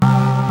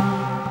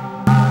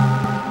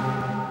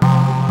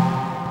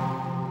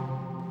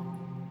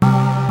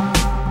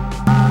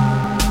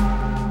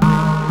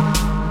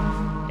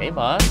Hey,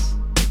 Moss.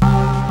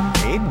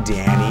 Hey,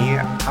 Danny.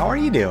 How are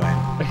you doing?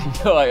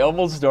 I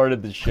almost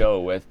started the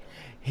show with,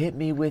 hit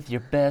me with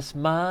your best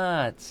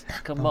mods.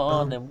 Come Bum,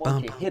 on, bum, and won't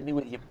bum, you bum. hit me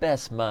with your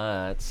best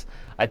mods?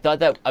 I thought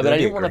that, but I That'd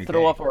be a didn't want to great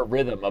throw day. off our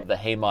rhythm of the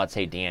Hey Mods,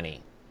 Hey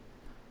Danny.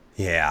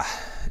 Yeah.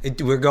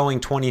 We're going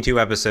 22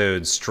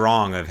 episodes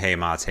strong of Hey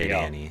Mott's Hey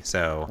Yeah. Danny.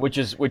 So Which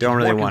is don't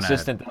really more want to.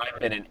 consistent than I've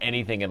been in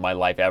anything in my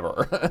life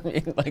ever.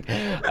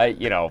 I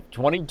mean,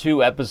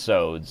 22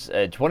 episodes,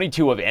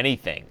 22 of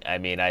anything. I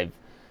mean,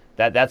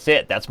 that's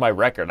it. That's my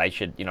record. I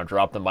should,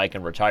 drop the mic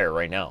and retire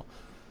right now.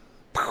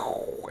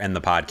 And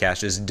the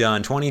podcast is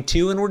done.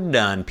 22 and we're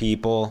done,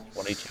 people.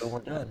 22, we're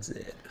done. That's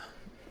it.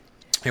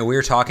 Yeah, we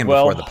were talking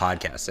before the Well,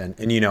 podcast,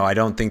 and I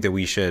don't think that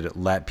we should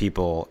let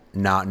people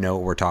not know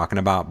what we're talking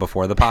about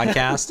before the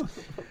podcast.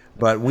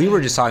 But we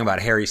were just talking about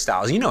Harry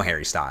Styles. You know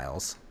Harry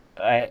Styles.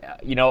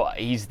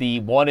 he's the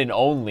one and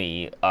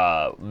only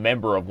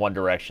member of One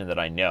Direction that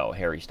I know,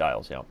 Harry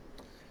Styles. Yeah.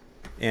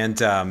 And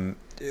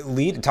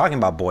talking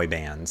about boy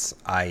bands,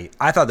 I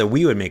thought that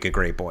we would make a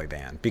great boy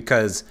band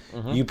because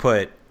you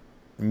put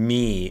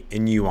me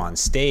and you on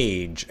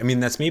stage. I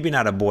mean, that's maybe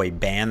not a boy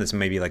band. That's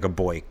maybe like a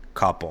boy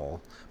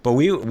couple. But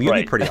we would be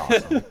Right. pretty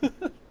awesome.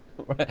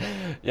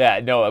 Yeah,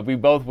 no, we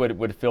both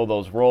would fill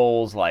those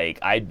roles. Like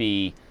I'd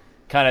be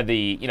kind of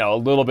the, a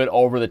little bit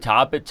over the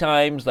top at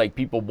times. Like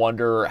people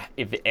wonder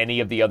if any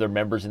of the other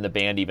members in the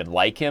band even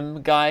like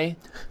him guy,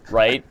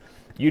 right?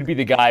 You'd be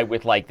the guy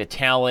with like the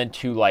talent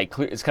who like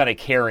is kind of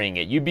carrying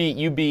it. You'd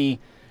be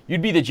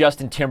the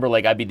Justin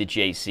Timberlake, I'd be the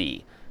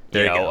JC,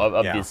 There you go.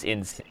 of Yeah. this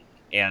instinct.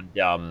 And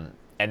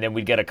then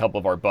we'd get a couple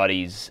of our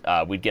buddies.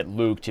 We'd get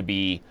Luke to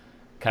be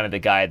kind of the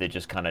guy that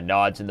just kind of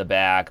nods in the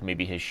back,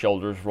 maybe his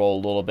shoulders roll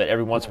a little bit.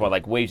 Every once in a while,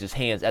 like waves his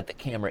hands at the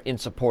camera in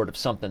support of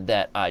something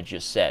that I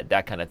just said,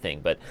 that kind of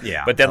thing. But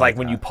Yeah, but then I like like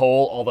when that. you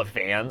poll all the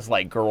fans,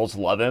 like girls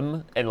love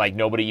him, and like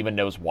nobody even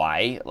knows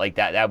why. Like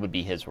that would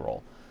be his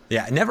role.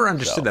 Yeah, I never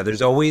understood So that.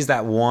 There's always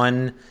that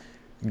one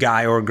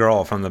guy or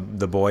girl from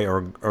the boy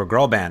or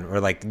girl band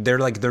or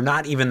they're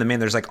not even the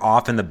main. There's like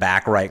off in the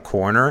back right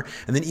corner,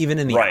 and then even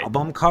in the right,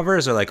 album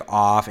covers are like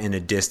off in a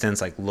distance,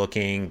 like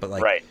looking, but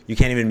like right, you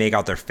can't even make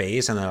out their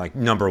face, and they're like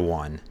number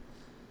one.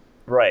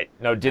 right.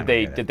 No, I did don't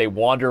they get it. did they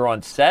wander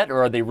on set,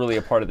 or are they really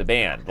a part of the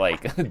band?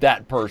 Like that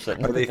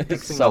Are they person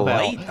fixing a somehow.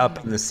 light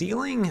up in the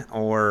ceiling,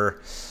 or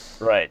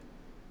Right.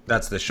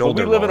 that's the But we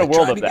shoulder live roll? in a Like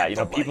world try of to that.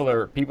 get the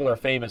light. People are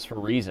famous for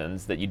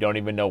reasons that you don't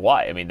even know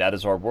why. I mean, that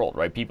is our world,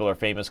 right? People are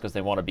famous because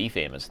they want to be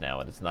famous now,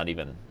 and it's not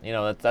even,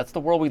 that's the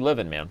world we live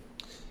in, man.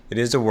 It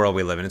is the world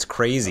we live in. It's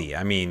crazy.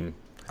 I mean,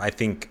 I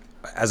think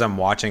as I'm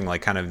watching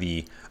like kind of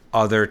the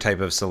other type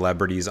of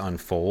celebrities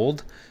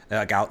unfold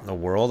like out in the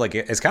world, like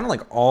it's kind of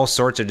like all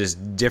sorts of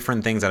just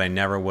different things that I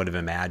never would have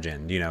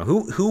imagined.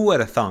 Who would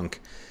have thunk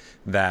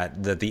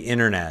that the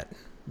internet,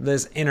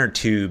 this inner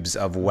tubes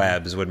of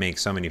webs would make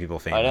so many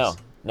people I know. famous?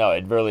 No,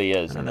 it really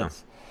is, I don't and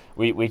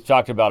know. we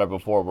talked about it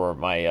before, where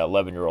my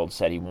 11-year-old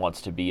said he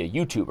wants to be a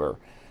YouTuber,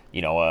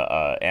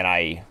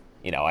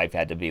 and I've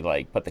had to be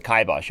like put the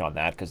kibosh on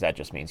that because that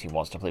just means he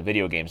wants to play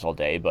video games all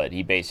day. But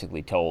he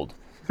basically told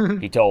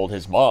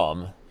his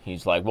mom,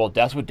 he's like, well,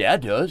 that's what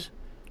Dad does.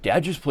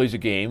 Dad just plays a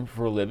game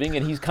for a living,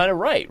 and he's kind of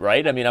right,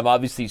 right? I mean, I'm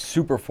obviously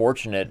super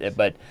fortunate,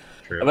 but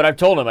True. I've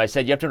told him, I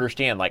said, you have to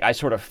understand, like, I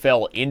sort of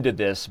fell into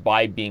this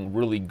by being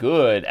really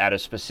good at a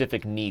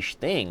specific niche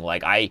thing.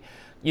 Like,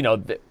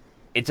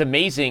 it's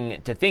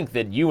amazing to think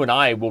that you and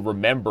I will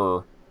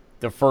remember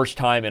the first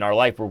time in our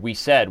life where we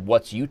said,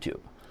 what's YouTube?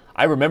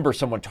 I remember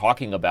someone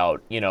talking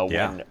about,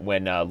 Yeah.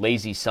 when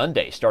Lazy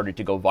Sunday started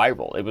to go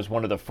viral. It was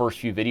one of the first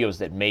few videos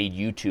that made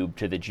YouTube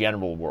to the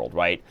general world,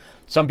 right?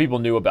 Some people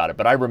knew about it,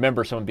 but I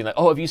remember someone being like,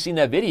 oh, have you seen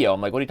that video?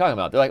 I'm like, what are you talking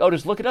about? They're like, oh,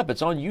 just look it up.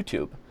 It's on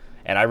YouTube.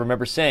 And I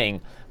remember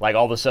saying, like,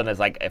 all of a sudden, it's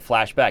like a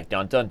flashback,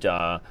 dun, dun,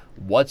 dun,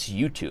 what's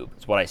YouTube?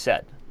 It's what I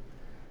said.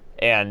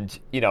 And,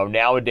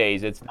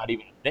 nowadays, it's not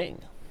even a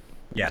thing.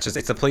 Yeah,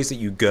 it's a place that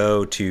you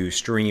go to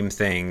stream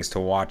things, to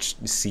watch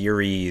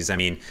series. I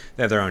mean,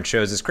 they have their own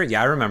shows. It's crazy.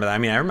 I remember that. I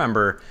mean, I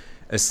remember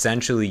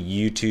essentially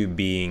YouTube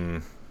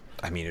being,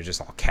 I mean, it was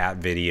just all cat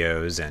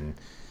videos and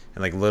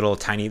like little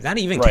tiny, not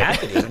even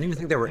cat Right. videos. I don't even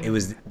think it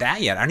was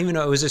that yet. I don't even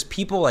know. It was just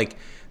people like,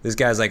 this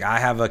guy's like, I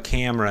have a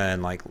camera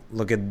and like,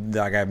 look at,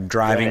 like I'm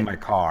driving Right. my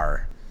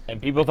car.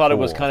 And people thought it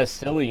was Cool. kind of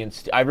silly.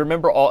 And I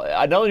remember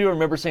I not only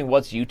remember saying,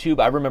 what's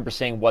YouTube? I remember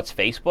saying, what's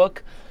Facebook?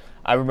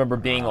 I remember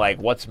being like,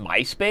 what's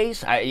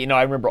MySpace?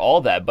 I remember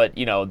all that, but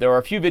there are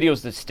a few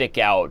videos that stick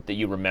out that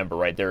you remember,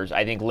 right?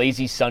 I think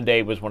Lazy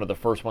Sunday was one of the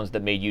first ones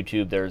that made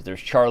YouTube.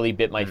 There's Charlie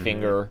Bit My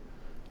Finger,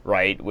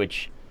 right?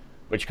 Which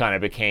kind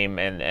of became,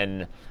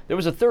 and there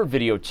was a third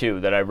video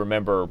too that I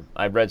remember.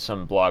 I read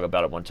some blog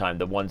about it one time.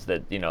 The ones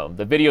that, the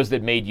videos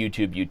that made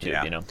YouTube,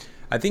 Yeah.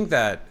 I think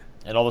that,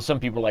 And all of a sudden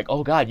people are like,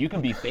 oh God, you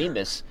can be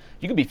famous.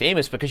 You can be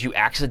famous because you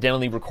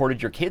accidentally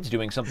recorded your kids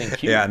doing something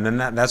cute. yeah, and then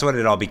that's what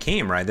it all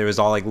became, right? There was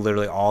all like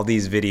literally all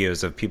these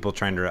videos of people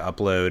trying to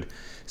upload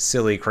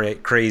silly,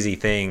 crazy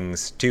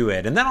things to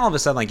it. And then all of a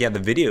sudden, like, yeah, the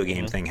video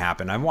game thing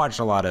happened. I've watched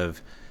a lot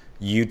of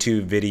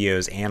YouTube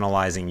videos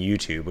analyzing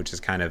YouTube, which is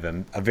kind of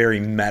a very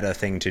meta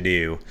thing to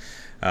do,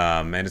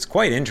 and it's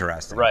quite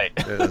interesting. Right.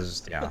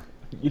 Yeah.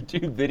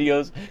 YouTube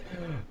videos.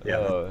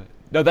 Yeah.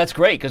 No, that's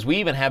great because we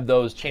even have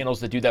those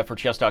channels that do that for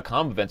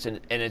chess.com events, and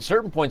at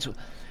certain points,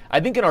 I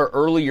think in our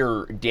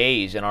earlier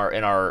days, in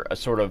our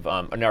sort of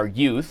in our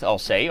youth, I'll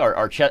say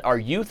our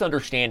youth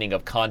understanding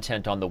of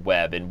content on the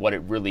web and what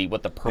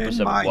the purpose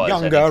of it was.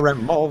 Younger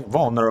and more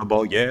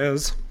vulnerable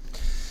years,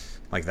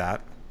 like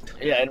that.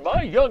 Yeah, in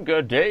my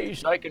younger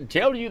days, I can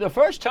tell you the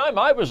first time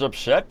I was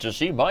upset to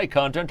see my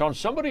content on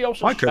somebody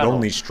else's channel. I could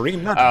only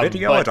stream that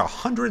video at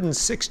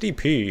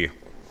 160p.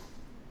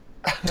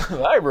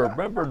 I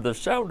remember the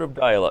sound of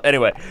dial-up.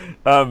 Anyway,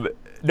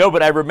 no,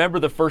 but I remember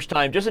the first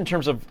time, just in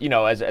terms of,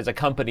 as a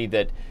company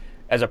that,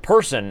 as a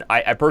person,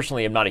 I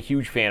personally am not a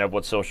huge fan of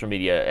what social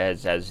media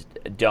has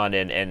done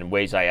in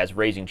ways as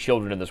raising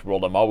children in this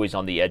world. I'm always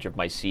on the edge of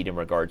my seat in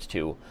regards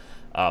to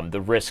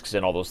the risks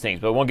and all those things.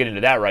 But I won't get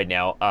into that right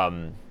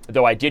now.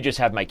 Though I did just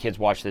have my kids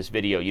watch this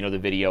video. You know the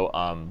video,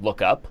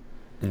 Look Up?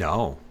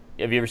 No.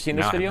 Have you ever seen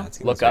this video? I've not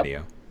seen Look this Up.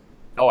 video.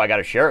 Oh, I got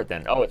to share it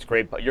then. Oh, it's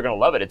great. You're going to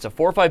love it. It's a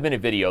 4 or 5 minute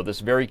video. This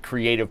very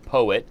creative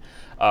poet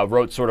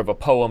wrote sort of a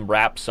poem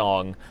rap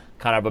song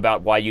kind of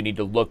about why you need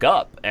to look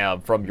up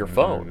from your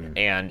phone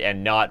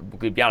and not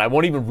bleep down. I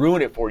won't even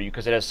ruin it for you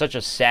because it has such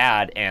a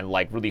sad and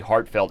like really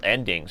heartfelt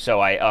ending.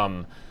 So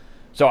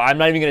so I'm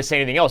not even going to say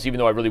anything else, even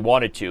though I really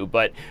wanted to.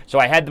 But so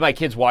I had my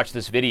kids watch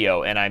this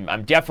video, and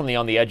I'm definitely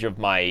on the edge of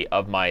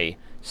my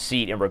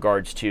seat in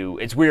regards to,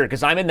 it's weird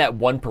because I'm in that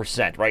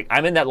 1%, right?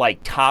 I'm in that like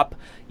top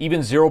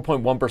even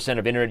 0.1%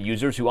 of internet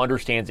users who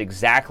understands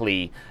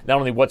exactly not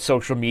only what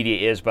social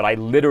media is, but I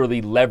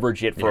literally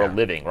leverage it for a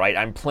living, right?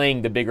 I'm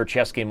playing the bigger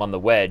chess game on the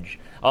web,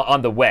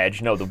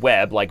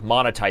 like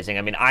monetizing.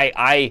 I mean,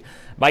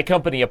 my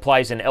company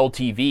applies an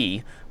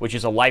LTV, which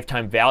is a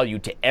lifetime value,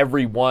 to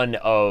every one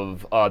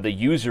of the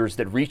users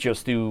that reach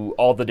us through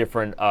all the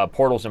different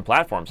portals and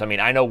platforms. I mean,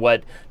 I know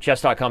what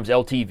chess.com's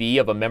LTV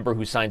of a member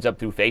who signs up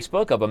through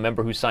Facebook, of a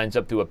member who signs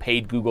up through a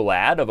paid Google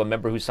ad, of a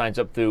member who signs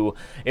up through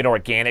an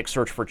organic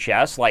search for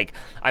chess. Like,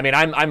 I mean,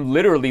 I'm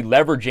literally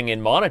leveraging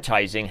and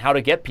monetizing how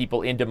to get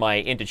people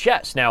into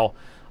chess. Now,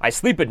 I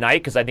sleep at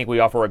night because I think we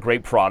offer a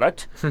great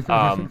product.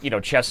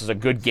 Chess is a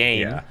good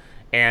game. Yeah.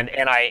 And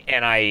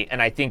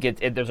I think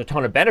there's a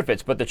ton of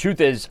benefits, but the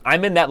truth is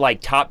I'm in that like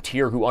top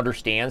tier who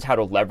understands how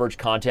to leverage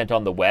content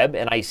on the web,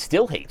 and I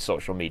still hate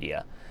social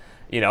media,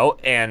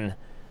 and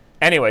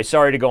anyway,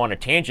 sorry to go on a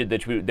tangent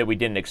that we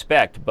didn't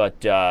expect,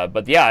 but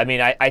yeah, I mean,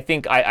 I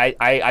think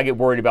I get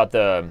worried about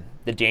the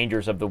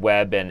dangers of the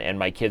web and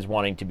my kids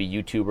wanting to be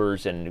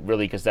YouTubers, and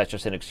really because that's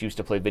just an excuse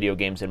to play video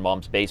games in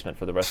mom's basement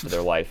for the rest of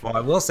their life. Well,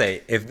 I will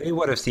say, if they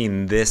would have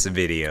seen this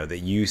video that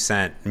you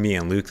sent me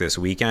and Luke this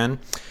weekend,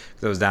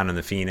 because I was down in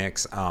the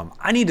Phoenix,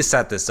 I need to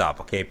set this up,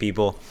 okay,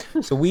 people?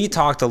 So we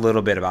talked a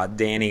little bit about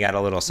Danny got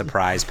a little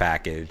surprise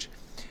package,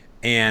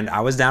 and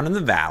I was down in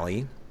the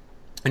Valley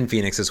in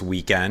Phoenix this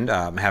weekend,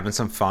 having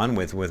some fun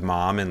with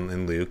Mom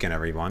and Luke and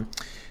everyone,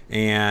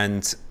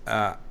 and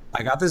I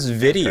got this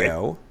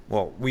video.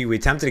 Well, we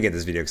attempted to get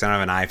this video because I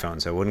don't have an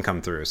iPhone, so it wouldn't come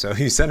through. So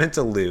he sent it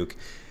to Luke,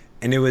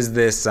 and it was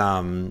this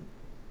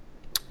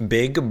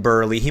big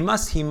burly. He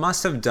must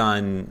have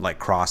done like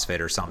CrossFit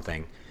or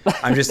something.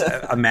 I'm just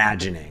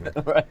imagining.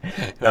 Right.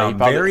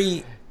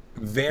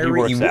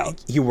 Very.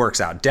 He works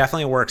out.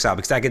 Definitely works out,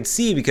 because I could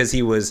see, because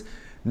he was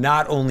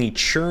not only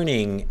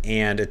churning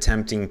and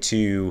attempting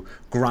to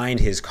grind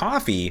his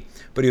coffee,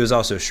 but he was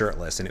also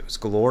shirtless, and it was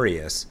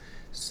glorious.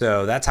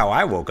 So that's how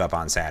I woke up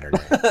on Saturday.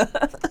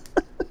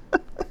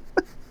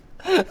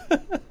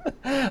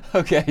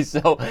 Okay,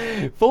 so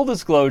full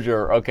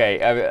disclosure.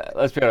 Okay, I mean,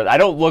 let's be honest. I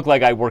don't look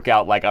like I work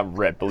out like I'm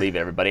ripped. Believe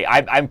everybody.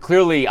 I'm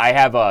clearly. I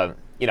have a.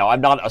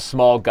 I'm not a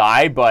small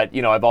guy, but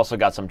I've also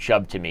got some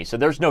chub to me. So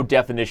there's no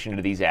definition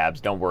to these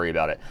abs. Don't worry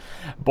about it.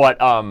 But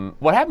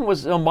what happened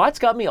was, Mott's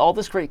got me all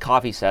this great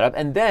coffee setup,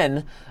 and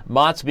then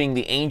Mott's, being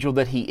the angel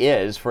that he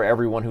is, for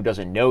everyone who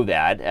doesn't know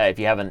that, if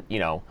you haven't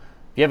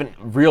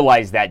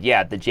realized that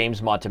yet, that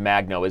James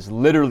Montemagno is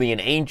literally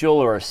an angel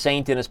or a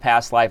saint in his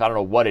past life. I don't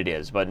know what it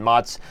is, but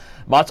Mott's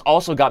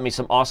also got me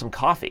some awesome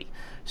coffee.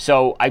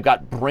 So I've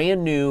got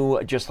brand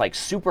new, just like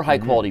super high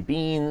quality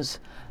beans.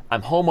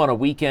 I'm home on a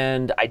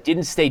weekend. I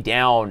didn't stay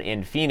down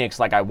in Phoenix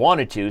like I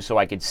wanted to, so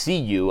I could see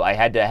you. I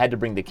had to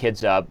bring the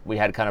kids up. We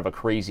had kind of a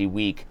crazy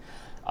week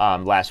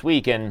last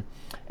week, and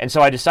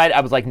so I decided,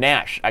 I was like,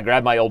 Nash, I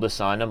grabbed my oldest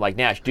son. I'm like,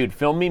 Nash, dude,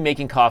 film me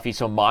making coffee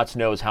so Mott's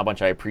knows how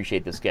much I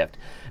appreciate this gift.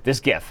 This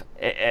GIF.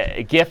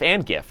 GIF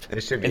and gift.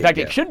 In fact,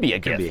 it should be a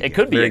GIF. It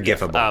could be a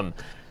GIF.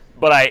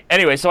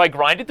 So I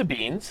grinded the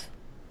beans,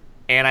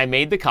 and I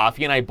made the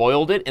coffee, and I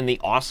boiled it in the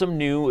awesome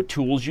new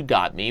tools you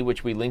got me,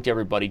 which we linked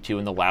everybody to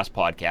in the last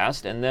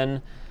podcast, and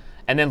then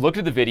looked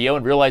at the video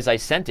and realized I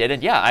sent it,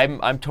 and yeah,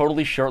 I'm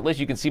totally shirtless.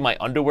 You can see my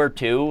underwear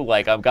too.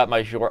 Like, I've got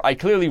my short. I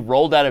clearly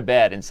rolled out of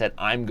bed and said,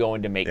 I'm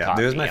going to make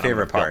coffee. That was my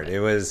favorite part. It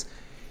was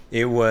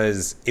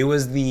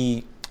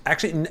the,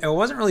 actually, I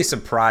wasn't really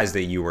surprised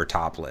that you were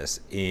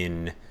topless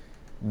in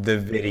the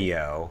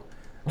video.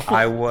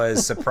 I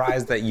was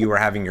surprised that you were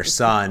having your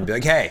son be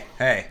like, hey,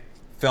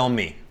 film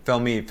me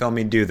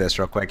do this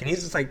real quick. And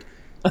he's just like,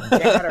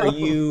 Dad, are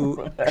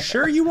you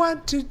sure you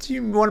want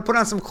to put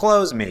on some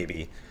clothes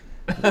maybe?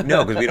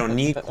 No, because we don't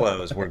need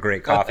clothes where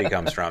great coffee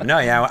comes from. No,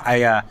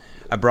 yeah,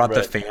 I brought the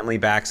Right. family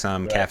back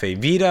some Cafe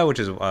Vita, which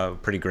is a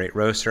pretty great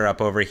roaster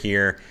up over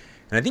here.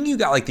 And I think you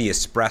got like the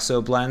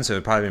espresso blend, so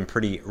it's probably been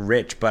pretty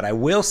rich. But I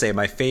will say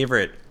my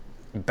favorite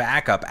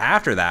backup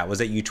after that was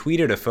that you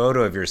tweeted a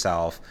photo of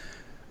yourself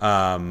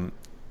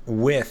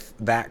with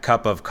that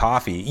cup of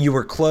coffee. You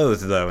were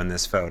clothed though in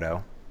this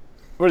photo.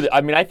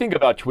 I mean, I think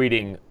about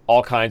tweeting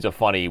all kinds of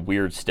funny,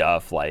 weird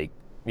stuff, like,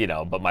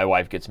 but my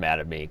wife gets mad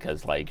at me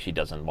because, like, she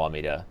doesn't want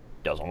me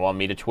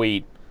to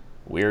tweet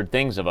weird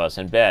things of us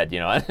in bed.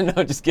 No,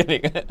 just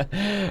kidding.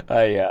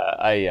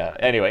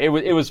 Anyway,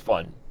 it was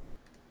fun.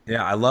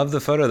 Yeah, I love the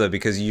photo though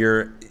because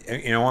I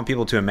want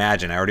people to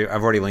imagine.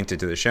 I've already linked it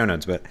to the show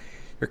notes, but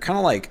you're kind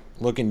of like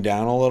looking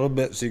down a little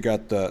bit, so you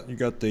got the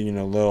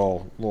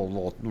little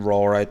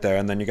roll right there,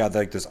 and then you got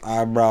like this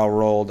eyebrow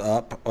rolled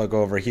up like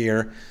over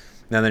here,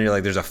 and then you're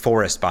like there's a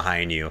forest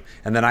behind you,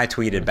 and then I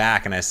tweeted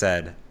back and I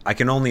said I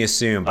can only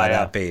assume by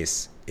that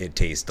face it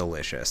tastes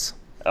delicious.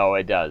 Oh,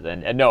 it does,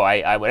 and no,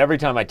 I every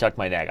time I tuck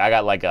my neck, I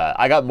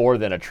got more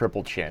than a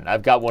triple chin.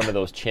 I've got one of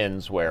those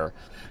chins where,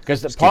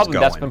 because the problem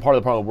that's been part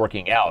of the problem of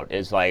working out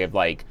is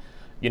like,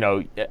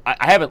 I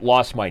haven't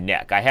lost my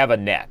neck. I have a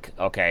neck,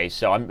 okay,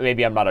 so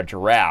maybe I'm not a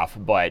giraffe,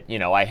 but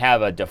I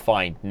have a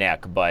defined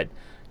neck. But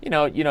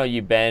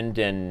you bend,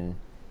 and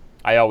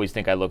I always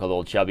think I look a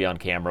little chubby on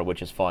camera,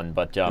 which is fun.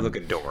 But You look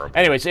adorable.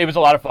 anyways, it was a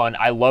lot of fun.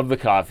 I love the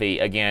coffee.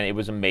 Again, it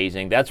was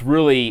amazing. That's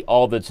really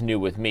all that's new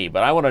with me.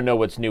 But I want to know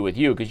what's new with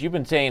you, because you've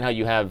been saying how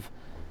you've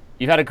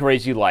had a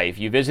crazy life.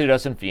 You visited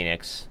us in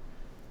Phoenix,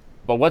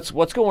 but what's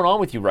going on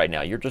with you right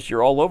now?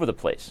 You're all over the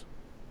place.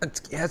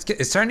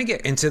 It's starting to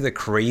get into the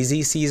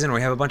crazy season.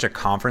 We have a bunch of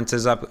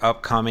conferences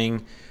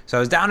upcoming. So I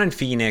was down in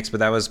Phoenix, but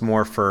that was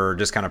more for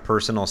just kind of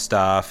personal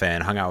stuff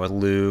and hung out with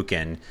Luke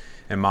and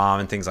Mom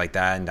and things like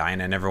that, and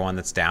Dinah and everyone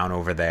that's down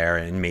over there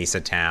in Mesa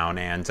Town.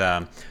 And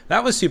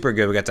that was super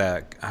good. We got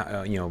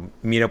to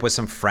meet up with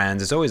some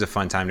friends. It's always a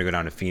fun time to go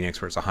down to Phoenix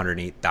where it's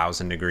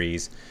 108,000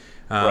 degrees.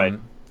 Right.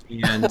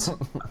 And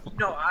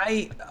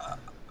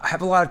I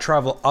have a lot of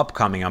travel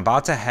upcoming. I'm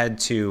about to head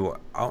to.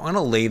 I want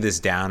to lay this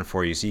down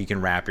for you so you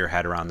can wrap your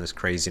head around this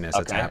craziness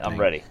that's Okay, happening. I'm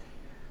ready.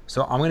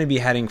 So I'm going to be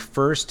heading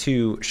first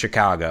to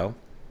Chicago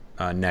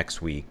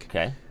next week.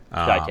 Okay,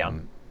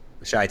 Chi-town.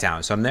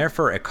 Chi-town. So I'm there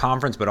for a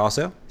conference, but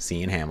also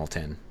seeing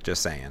Hamilton.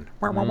 Just saying.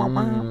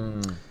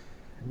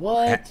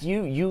 What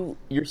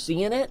you're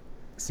seeing it?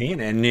 Seeing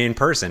it in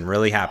person,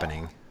 really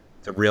happening.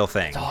 It's a real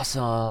thing. It's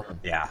awesome.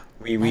 Yeah,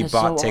 we is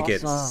bought so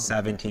tickets awesome.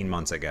 17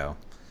 months ago.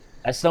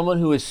 As someone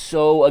who is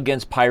so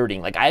against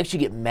pirating, like I actually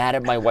get mad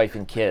at my wife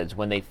and kids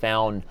when they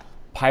found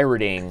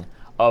pirating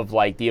of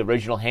like the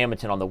original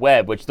Hamilton on the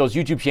web, which those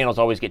YouTube channels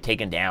always get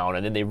taken down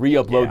and then they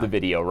re-upload Yeah. the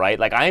video, right?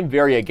 Like I'm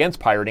very against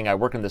pirating. I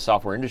work in the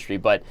software industry,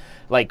 but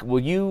like, will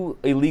you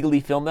illegally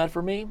film that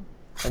for me?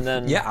 And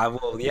then Yeah, I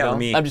will. Yeah, let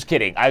me. I'm just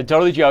kidding. I'm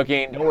totally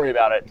joking. Don't worry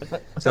about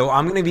it. So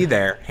I'm going to be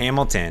there,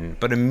 Hamilton,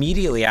 but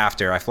immediately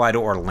after I fly to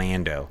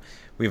Orlando.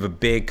 We have a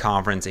big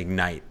conference,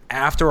 Ignite.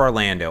 After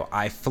Orlando,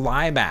 I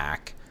fly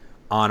back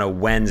on a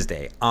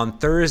Wednesday. On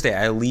Thursday,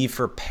 I leave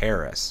for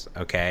Paris,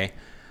 okay?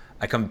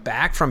 I come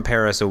back from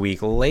Paris a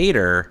week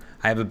later.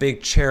 I have a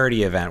big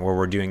charity event where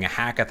we're doing a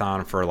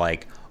hackathon for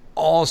like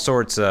all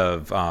sorts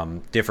of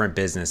different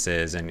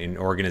businesses and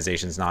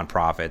organizations,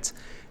 nonprofits.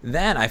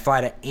 Then I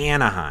fly to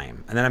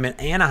Anaheim, and then I'm in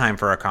Anaheim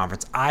for a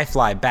conference. I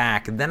fly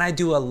back, then I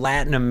do a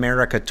Latin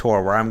America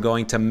tour where I'm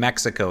going to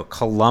Mexico,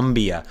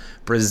 Colombia,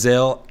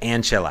 Brazil,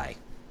 and Chile.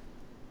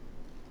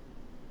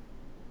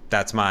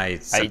 That's my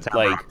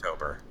September,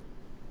 October.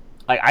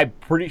 I'm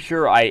pretty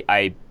sure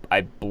I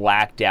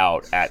blacked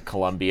out at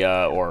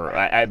Colombia, or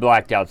I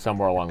blacked out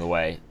somewhere along the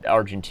way.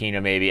 Argentina,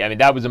 maybe. I mean,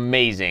 that was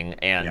amazing,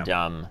 and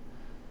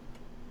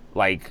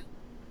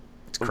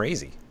It's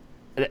crazy.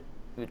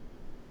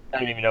 I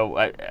don't even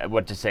know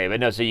what to say, but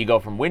no. So you go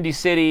from Windy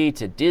City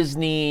to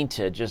Disney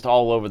to just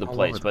all over the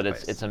place, but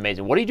it's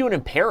amazing. What are you doing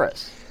in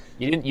Paris?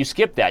 You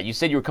skipped that. You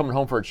said you were coming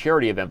home for a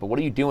charity event, but what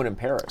are you doing in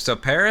Paris? So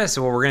Paris,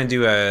 well, we're gonna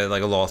do a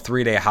little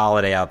 3-day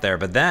holiday out there,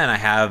 but then I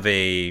have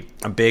a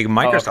big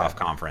Microsoft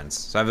conference.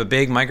 So I have a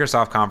big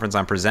Microsoft conference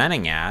I'm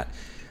presenting at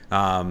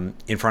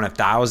in front of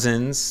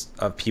thousands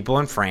of people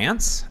in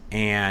France,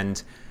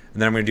 and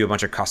then I'm gonna do a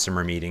bunch of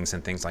customer meetings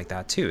and things like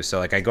that too. So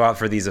like I go out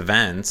for these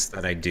events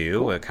that I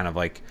do, kind of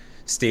like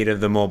State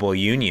of the Mobile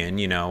Union,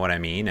 you know what I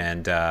mean,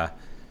 and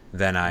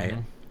then I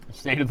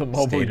State of the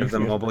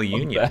Mobile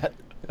Union.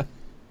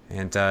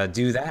 And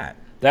do that.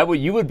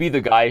 You would be the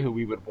guy who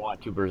we would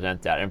want to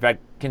present that. In fact,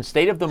 can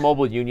State of the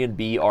Mobile Union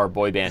be our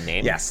boy band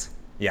name?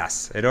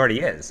 Yes, it already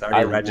is. I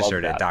already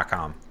registered at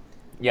 .com.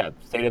 Yeah,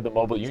 State of the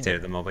Mobile Union. State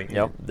of the Mobile Union.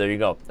 Yep, there you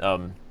go.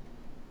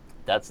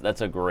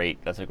 That's a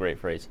great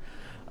phrase.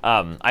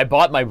 I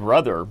bought my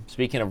brother,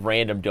 speaking of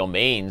random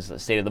domains,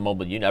 State of the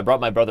Mobile Union, I brought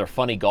my brother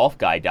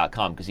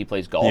funnygolfguy.com because he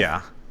plays golf.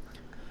 Yeah.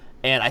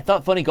 And I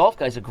thought Funny Golf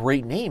Guy's a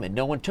great name, and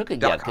no one took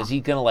it yet because .com.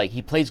 he's gonna like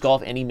he plays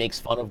golf and he makes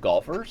fun of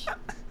golfers.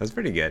 That's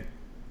pretty good.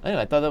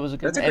 Anyway, I thought that was a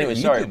good. That's a Anyway,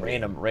 great sorry, YouTube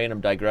name.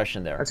 random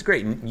digression there. That's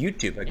great.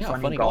 YouTube, like Yeah,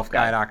 Funny Golf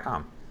Guy.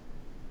 funnygolfguy.com.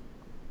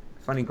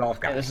 Funny Golf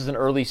Guy. Yeah, this is an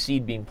early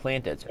seed being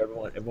planted, so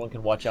everyone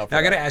can watch out for Now,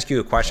 I got that. to ask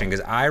you a question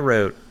because I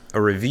wrote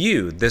a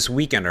review this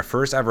weekend, our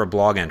first ever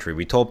blog entry.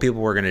 We told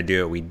people we're going to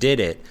do it. We did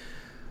it,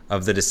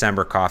 of the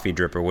December coffee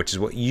dripper, which is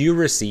what you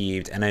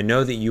received. And I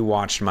know that you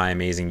watched my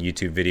amazing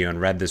YouTube video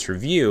and read this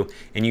review,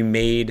 and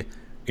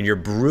you're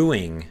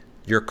brewing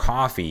your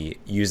coffee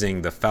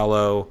using the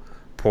Fellow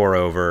pour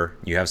over.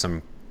 You have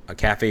some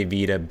Cafe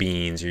Vita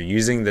beans. You're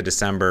using the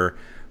December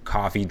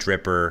coffee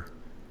dripper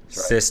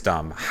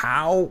system.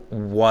 How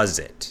was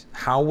it?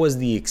 How was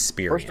the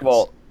experience? First of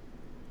all,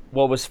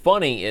 what was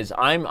funny is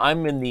I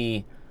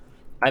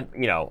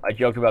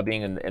joked about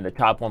being in the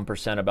top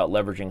 1% about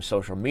leveraging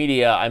social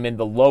media. I'm in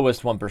the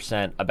lowest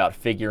 1% about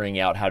figuring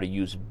out how to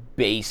use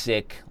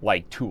basic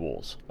like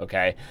tools.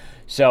 Okay,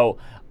 so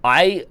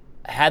I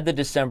had the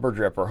December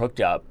dripper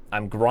hooked up.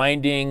 I'm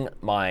grinding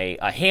my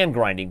hand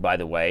grinding, by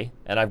the way,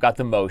 and I've got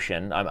the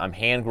motion. I'm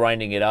hand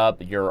grinding it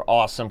up. You're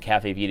awesome,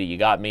 Cafe Vita. You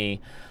got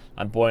me.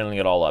 I'm boiling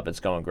it all up.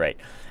 It's going great.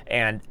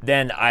 And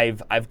then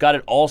I've got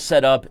it all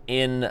set up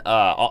in,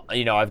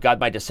 I've got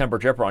my December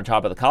dripper on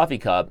top of the coffee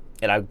cup,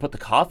 and I put the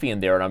coffee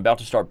in there, and I'm about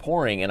to start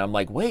pouring, and I'm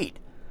like, wait,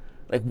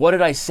 like what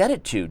did I set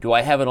it to? Do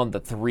I have it on the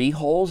 3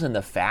 holes in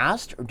the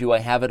fast, or do I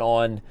have it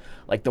on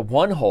like the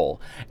 1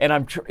 hole?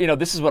 And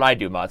this is what I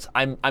do, Mutz.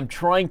 I'm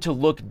trying to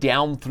look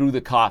down through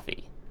the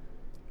coffee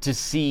to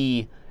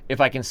see if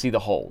I can see the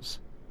holes.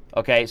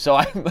 Okay, so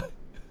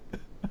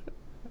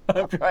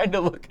I'm trying to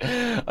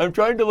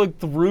look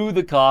through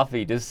the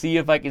coffee to see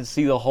if I can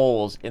see the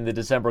holes in the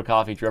December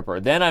coffee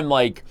dripper. Then I'm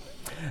like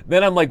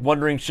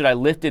wondering, should I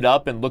lift it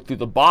up and look through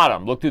the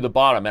bottom?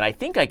 And I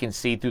think I can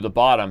see through the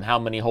bottom how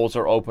many holes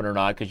are open or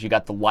not, because you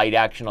got the light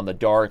action on the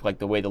dark, like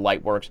the way the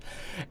light works.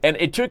 And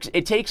it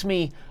takes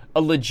me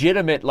a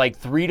legitimate like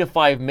 3 to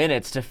 5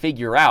 minutes to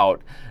figure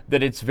out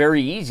that it's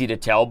very easy to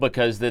tell,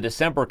 because the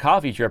December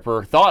coffee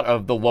dripper thought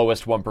of the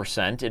lowest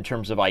 1% in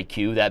terms of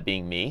IQ, that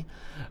being me.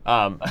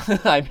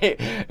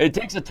 It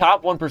takes a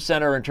top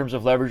 1%er in terms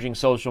of leveraging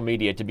social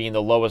media to be in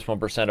the lowest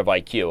 1% of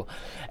IQ.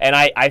 And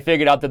I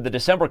figured out that the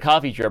December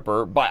coffee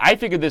dripper, but I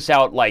figured this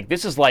out, like,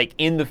 this is like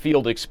in the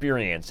field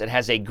experience. It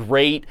has a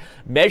great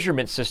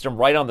measurement system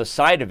right on the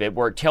side of it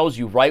where it tells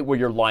you right where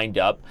you're lined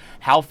up,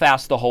 how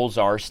fast the holes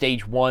are,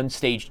 stage 1,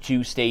 stage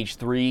 2, stage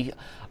 3,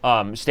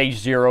 stage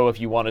 0 if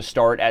you want to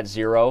start at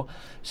 0.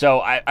 So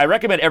I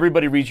recommend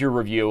everybody reads your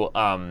review.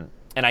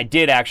 And I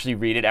did actually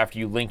read it after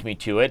you linked me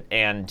to it,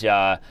 and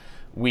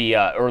we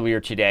earlier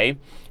today.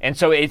 And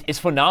so it's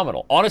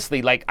phenomenal.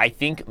 Honestly, like, I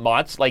think,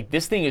 Motts, like,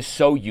 this thing is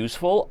so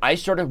useful, I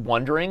started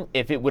wondering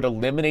if it would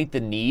eliminate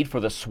the need for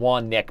the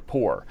swan neck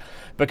pour.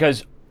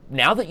 Because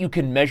now that you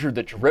can measure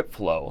the drip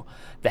flow,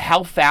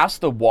 how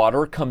fast the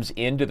water comes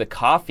into the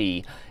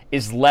coffee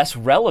is less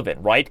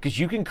relevant, right? Because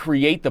you can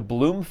create the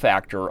bloom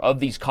factor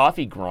of these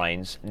coffee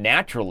grinds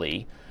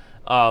naturally,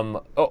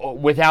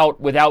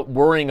 without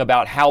worrying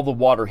about how the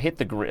water hit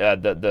the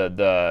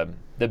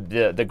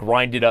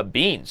grinded up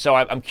beans. So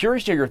I'm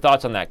curious to hear your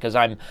thoughts on that, because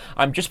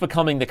I'm just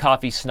becoming the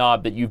coffee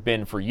snob that you've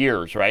been for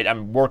years, right?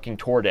 I'm working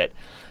toward it.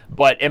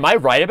 But am I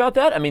right about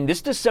that? I mean,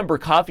 this December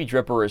coffee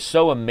dripper is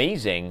so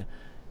amazing.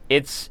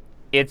 It's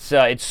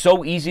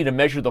so easy to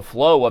measure the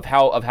flow of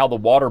how the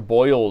water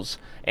boils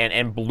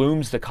and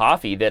blooms the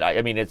coffee that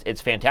I mean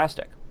it's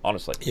fantastic.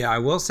 Honestly. Yeah, I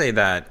will say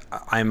that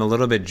I'm a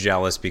little bit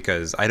jealous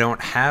because I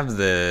don't have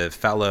the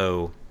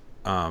Fellow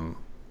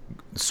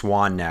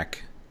swan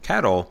neck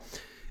kettle.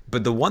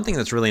 But the one thing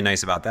that's really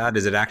nice about that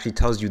is it actually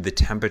tells you the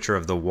temperature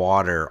of the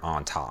water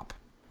on top,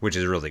 which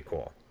is really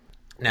cool.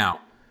 Now,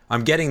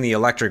 I'm getting the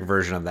electric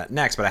version of that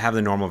next, but I have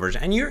the normal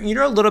version. And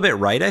you're a little bit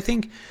right. I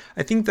think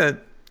that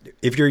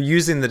if you're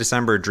using the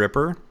December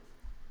dripper,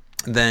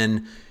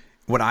 then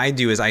what I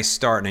do is I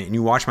start, and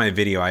you watch my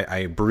video,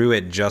 I brew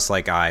it just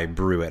like I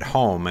brew at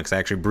home, because I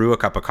actually brew a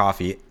cup of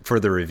coffee for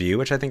the review,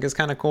 which I think is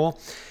kind of cool.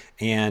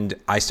 And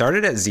I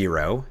started at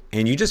 0,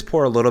 and you just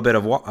pour a little bit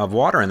of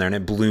water in there, and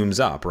it blooms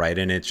up, right?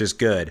 And it's just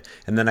good.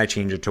 And then I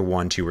change it to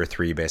 1, 2, or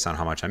 3 based on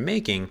how much I'm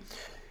making.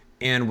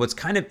 And what's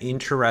kind of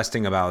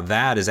interesting about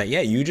that is that,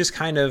 yeah, you just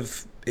kind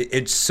of,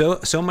 it's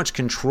so much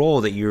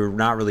control that you're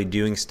not really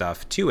doing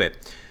stuff to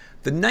it.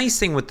 The nice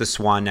thing with the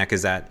swan neck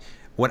is that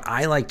what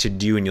I like to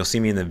do, and you'll see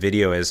me in the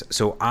video, is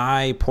so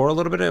I pour a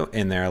little bit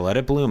in there, let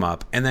it bloom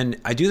up, and then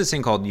I do this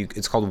thing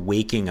it's called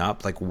waking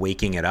up, like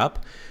waking it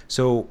up.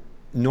 So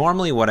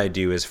normally what I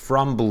do is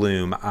from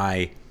bloom,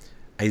 I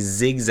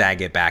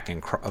zigzag it back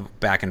and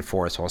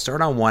forth. So I'll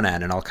start on one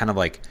end, and I'll kind of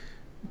like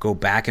go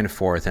back and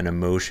forth in a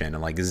motion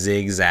and like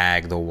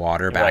zigzag the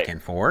water back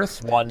and forth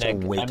Swan to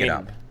neck, wake it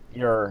up.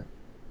 You're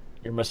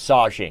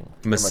massaging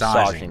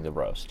the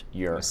roast.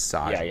 You're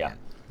massaging it.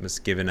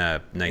 Just giving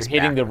a nice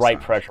You're hitting the massage. right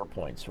pressure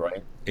points,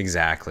 right?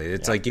 Exactly.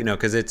 It's like,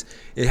 because it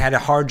had a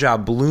hard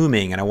job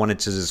blooming, and I wanted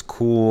to just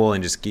cool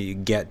and just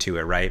get to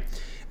it, right?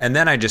 And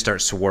then I just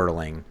start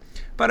swirling.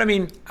 But I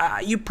mean,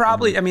 you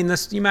probably, I mean,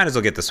 this you might as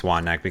well get the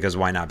swan neck because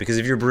why not? Because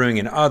if you're brewing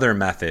in other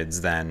methods,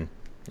 then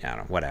I don't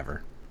know,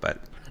 whatever. But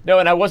No,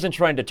 and I wasn't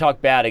trying to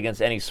talk bad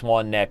against any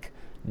swan neck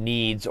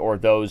needs or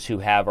those who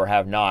have or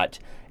have not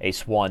a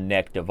swan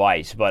neck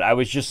device, but I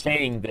was just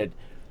saying that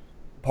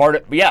part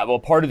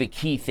of the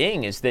key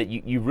thing is that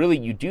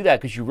you do that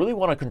because you really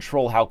want to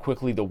control how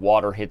quickly the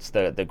water hits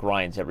the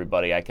grinds.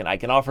 Everybody, I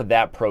can offer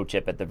that pro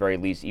tip at the very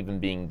least, even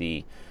being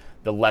the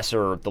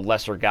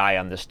lesser guy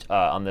on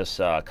this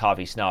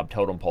coffee snob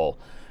totem pole.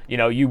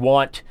 You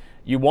want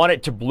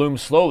it to bloom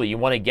slowly. You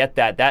want to get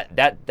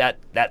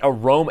that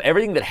aroma,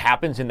 everything that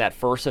happens in that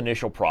first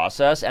initial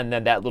process, and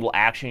then that little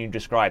action you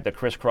described, the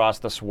crisscross,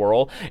 the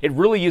swirl. It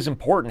really is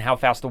important how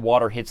fast the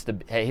water hits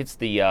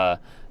the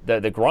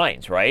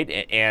grinds,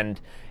 right? And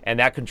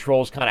that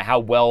controls kind of how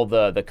well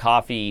the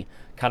coffee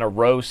kind of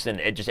roasts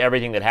and just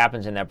everything that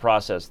happens in that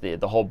process,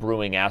 the whole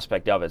brewing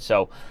aspect of it.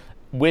 So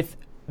with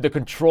the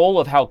control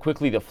of how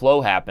quickly the flow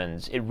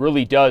happens, it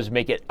really does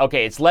make it,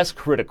 okay, it's less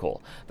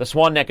critical. The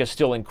swan neck is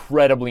still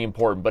incredibly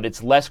important, but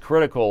it's less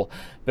critical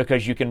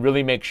because you can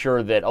really make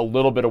sure that a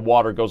little bit of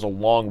water goes a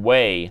long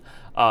way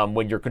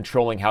when you're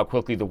controlling how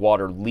quickly the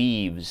water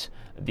leaves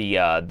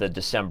the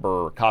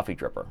December coffee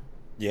dripper.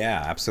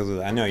 yeah,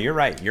 absolutely. I know you're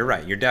right. You're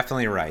right. You're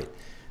definitely right.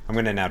 I'm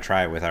going to now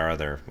try it with our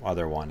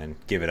other one and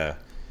give it a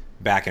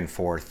back and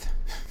forth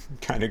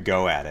kind of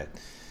go at it.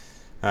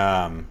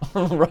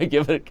 Right,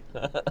 give it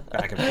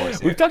Back and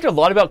forth. We've talked a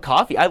lot about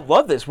coffee. I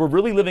love this. We're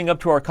really living up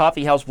to our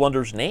Coffee House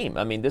Blunders name.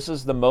 I mean, this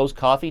is the most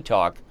coffee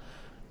talk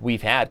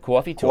we've had.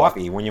 Coffee talk.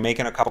 Coffee. When you're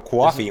making a cup of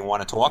coffee and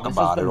want to talk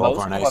about it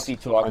over a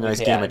nice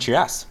game of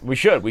chess. We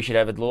should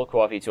have a little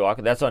coffee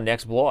talk. That's our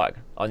next blog.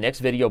 Our next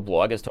video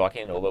blog is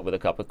talking over with a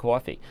cup of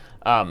coffee.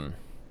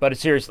 But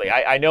seriously,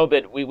 I know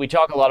that we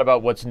talk a lot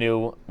about what's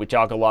new. We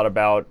talk a lot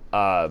about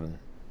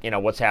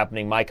what's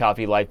happening, my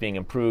coffee life being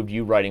improved,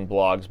 you writing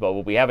blogs, but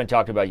what we haven't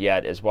talked about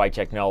yet is why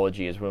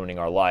technology is ruining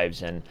our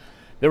lives. And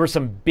there were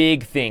some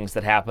big things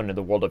that happened in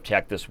the world of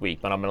tech this week,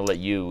 but I'm going to let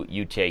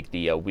you take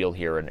the wheel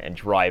here and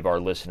drive our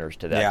listeners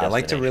to that destination. I'd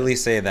like to really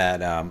say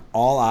that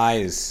all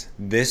eyes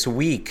this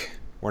week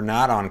were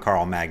not on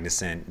Carl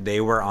Magnuson.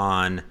 They were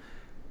on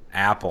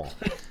Apple.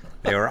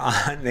 They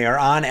are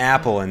on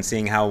Apple and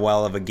seeing how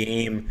well of a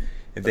game,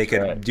 if they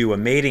could do a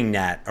mating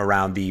net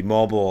around the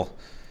mobile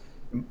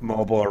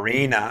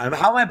arena.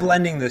 How am I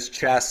blending this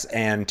chess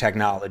and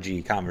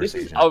technology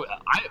conversation?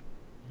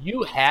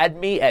 You had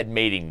me at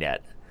mating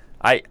net.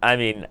 I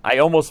mean, I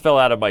almost fell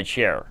out of my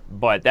chair,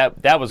 but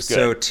that was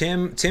good.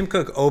 So Tim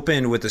Cook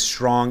opened with a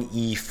strong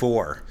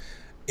E4.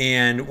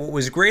 And what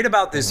was great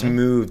about this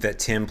move that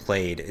Tim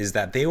played is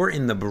that they were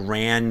in the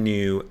brand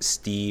new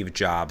Steve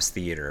Jobs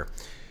Theater.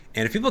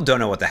 And if people don't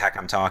know what the heck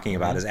I'm talking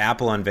about, is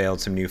Apple unveiled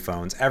some new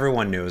phones.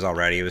 Everyone knows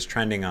already. It was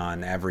trending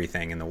on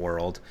everything in the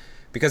world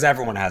because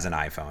everyone has an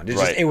iPhone.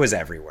 It was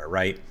everywhere,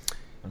 right?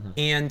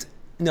 And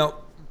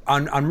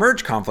on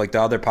Merge Conflict,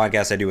 the other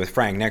podcast I do with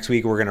Frank, next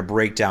week we're going to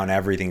break down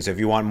everything. So if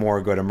you want more,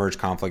 go to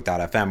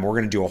mergeconflict.fm. We're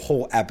going to do a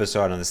whole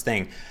episode on this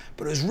thing.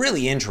 But it was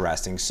really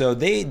interesting. So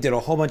they did a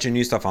whole bunch of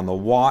new stuff on the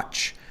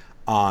watch,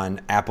 on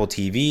Apple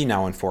TV,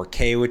 now in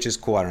 4K, which is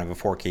cool. I don't have a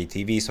 4K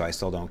TV, so I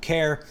still don't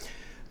care.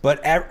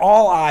 But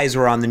all eyes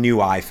were on the new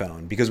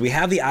iPhone because we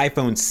have the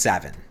iPhone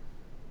 7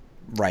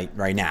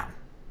 right now.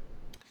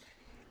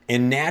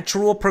 In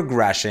natural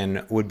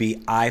progression would be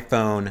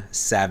iPhone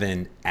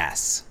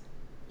 7S.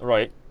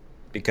 Right.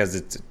 Because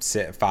it's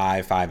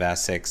 5, 5S,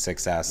 6,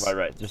 6S.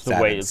 Right. Just the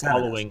way it's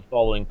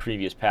following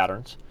previous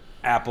patterns.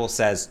 Apple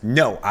says,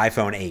 no,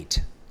 iPhone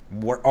 8.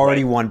 We're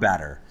already one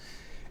better.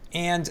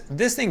 And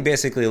this thing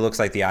basically looks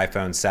like the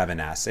iPhone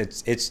 7S.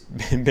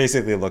 It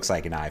basically looks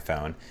like an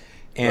iPhone.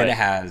 And it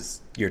has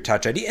your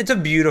Touch ID.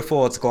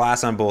 It's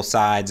glass on both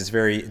sides. It's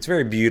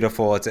very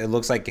beautiful. It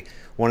looks like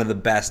one of the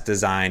best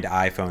designed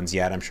iPhones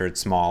yet. I'm sure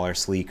it's smaller,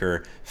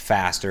 sleeker,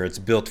 faster. It's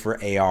built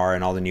for AR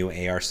and all the new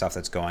AR stuff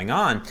that's going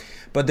on.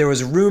 But there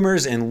was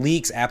rumors and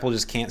leaks. Apple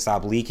just can't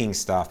stop leaking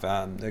stuff.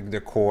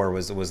 The core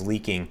was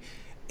leaking.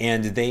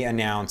 And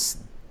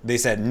they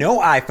said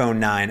no iPhone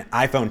 9,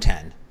 iPhone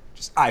 10.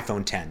 Just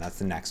iPhone 10. That's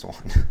the next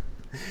one.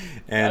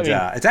 And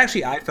it's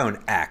actually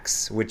iPhone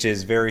X, which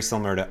is very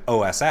similar to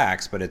OS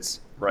X, but it's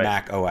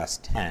Mac OS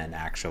 10,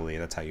 actually.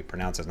 That's how you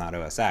pronounce it, not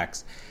OS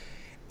X.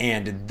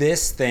 And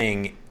this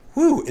thing,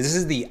 this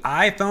is the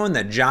iPhone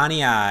that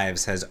Johnny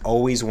Ives has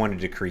always wanted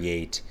to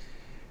create.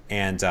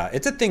 And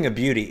it's a thing of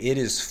beauty. It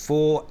is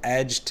full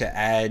edge to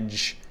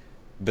edge,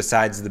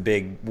 besides the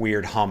big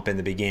weird hump in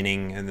the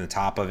beginning and the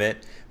top of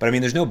it. But I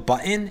mean, there's no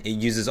button. It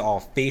uses all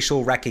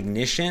facial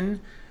recognition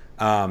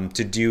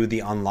to do the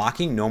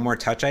unlocking. No more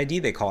Touch ID.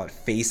 They call it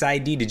Face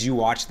ID. Did you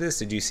watch this?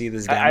 Did you see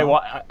this demo?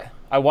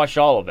 I watched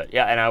all of it.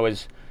 Yeah,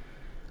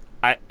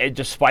 and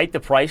despite the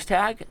price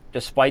tag,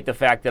 despite the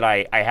fact that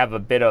I have a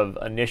bit of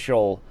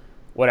initial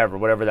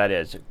whatever that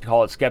is,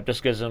 call it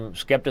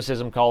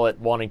skepticism, call it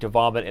wanting to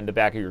vomit in the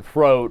back of your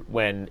throat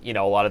when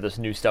a lot of this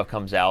new stuff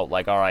comes out.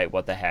 Like, all right,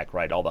 what the heck,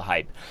 right? All the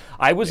hype.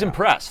 I was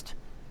impressed.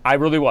 I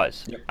really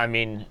was. Yep. I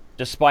mean,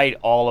 despite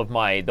all of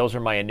those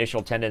are my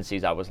initial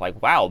tendencies. I was like,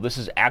 wow, this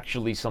is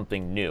actually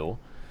something new,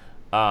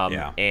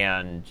 Yeah.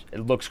 and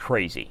it looks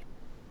crazy.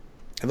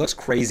 It looks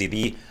crazy.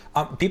 The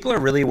people are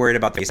really worried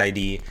about Face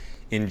ID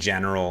in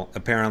general.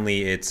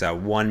 Apparently, it's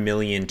 1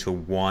 million to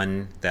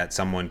 1 that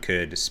someone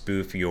could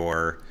spoof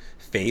your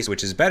face,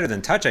 which is better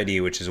than Touch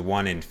ID, which is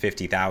 1 in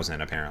 50,000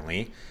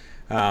 apparently.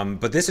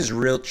 But this is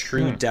real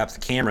true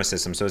depth camera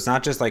system. So it's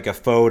not just like a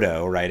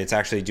photo, right? It's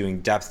actually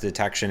doing depth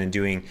detection and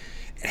doing.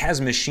 It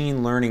has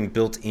machine learning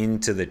built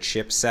into the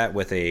chipset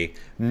with a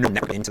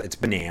it's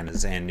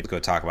bananas, and we go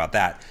talk about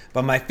that.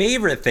 But my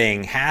favorite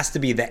thing has to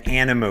be the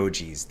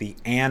animojis. The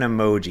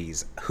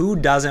animojis. Who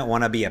doesn't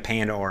want to be a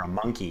panda or a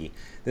monkey?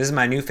 This is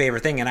my new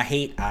favorite thing, and I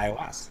hate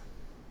iOS,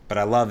 but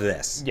I love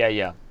this. Yeah,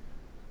 yeah,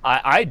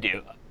 I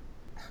do.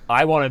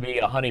 I want to be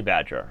a honey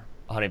badger.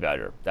 A honey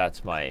badger.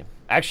 That's my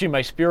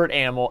spirit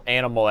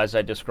animal, as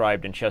I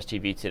described in Chess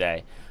TV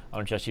today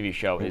on Chess TV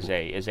show, is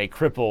a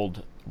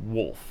crippled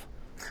wolf.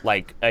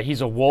 Like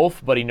he's a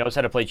wolf, but he knows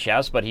how to play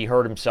chess. But he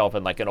hurt himself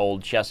in like an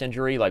old chess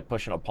injury, like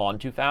pushing a pawn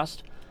too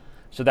fast.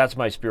 So that's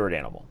my spirit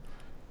animal.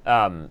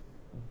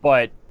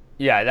 But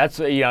yeah,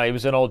 that's it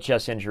was an old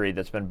chess injury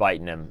that's been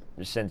biting him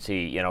since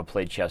he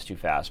played chess too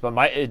fast.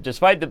 But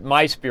despite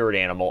my spirit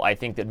animal, I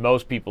think that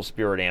most people's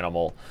spirit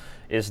animal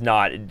is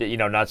not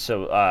not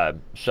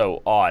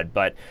so odd.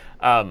 But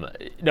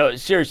no,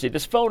 seriously,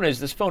 this phone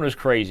is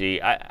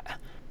crazy.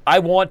 I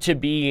want to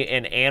be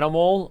an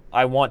animal.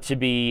 I want to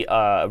be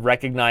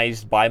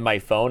recognized by my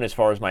phone as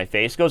far as my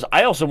face goes.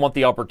 I also want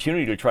the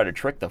opportunity to try to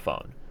trick the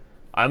phone.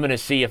 I'm going to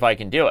see if I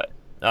can do it.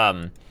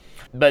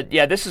 But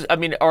yeah, this is. I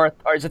mean, is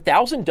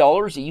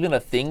 $1,000 even a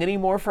thing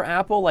anymore for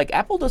Apple? Like,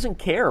 Apple doesn't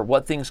care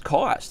what things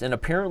cost, and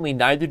apparently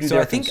neither do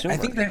their consumers.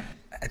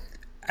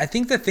 I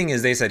think the thing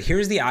is, they said,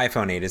 here's the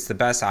iPhone 8. It's the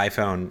best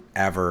iPhone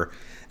ever.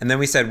 And then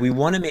we said, we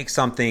want to make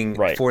something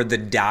for the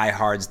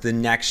diehards, the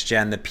next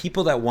gen, the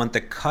people that want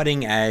the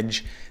cutting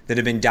edge, that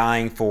have been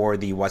dying for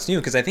the what's new.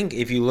 Because I think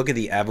if you look at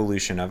the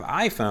evolution of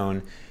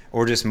iPhone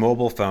or just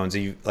mobile phones,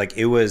 it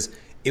was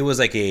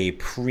like a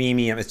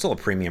premium, it's still a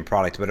premium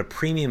product, but a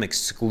premium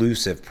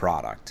exclusive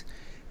product.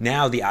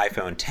 Now the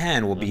iPhone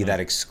 10 will be that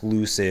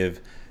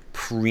exclusive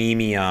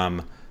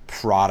premium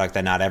product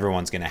that not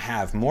everyone's going to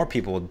have. More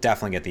people will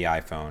definitely get the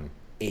iPhone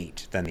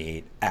 8 than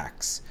the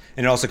 8X.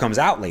 And it also comes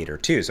out later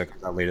too, so it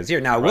comes out later this year.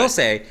 Now I will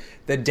say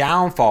the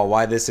downfall,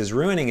 why this is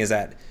ruining, is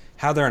that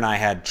Heather and I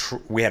had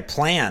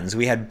plans.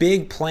 We had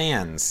big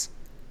plans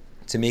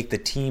to make the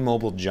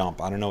T-Mobile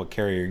jump. I don't know what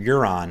carrier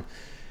you're on,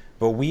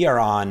 but we are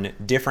on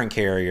different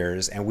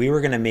carriers, and we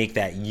were going to make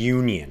that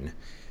union,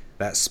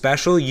 that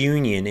special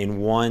union in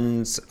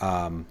one's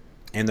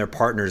and their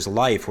partner's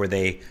life, where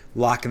they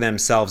lock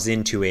themselves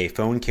into a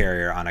phone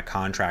carrier on a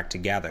contract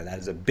together. That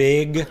is a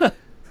big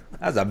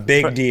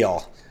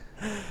deal.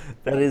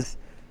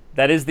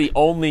 That is the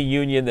only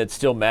union that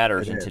still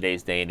matters in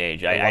today's day and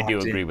age. I do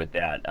agree with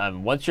that.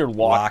 Once you're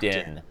locked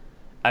in,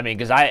 I mean,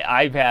 because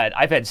I've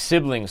had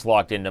siblings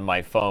locked into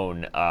my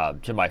phone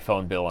to my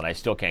phone bill, and I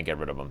still can't get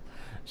rid of them.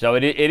 So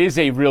it is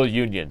a real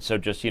union. So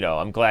just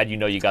I'm glad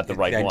you got the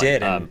right one. I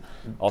did.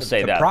 I'll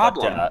say that. The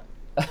problem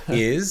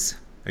is,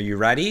 are you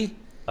ready?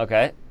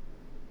 Okay.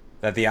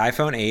 That the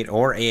iPhone 8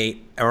 or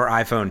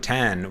iPhone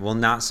 10 will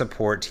not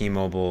support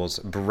T-Mobile's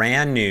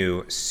brand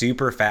new,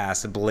 super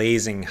fast,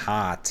 blazing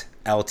hot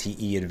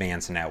LTE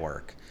advanced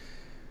network,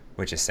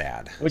 which is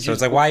sad. So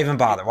it's like, why even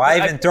bother? Why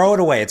even throw it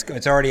away?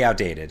 It's already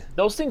outdated.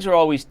 Those things are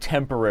always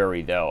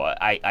temporary, though.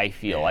 I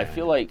feel. Yeah. I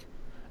feel like,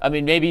 I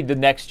mean, maybe the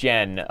next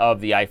gen of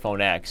the iPhone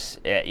X,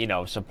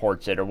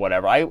 supports it or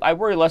whatever. I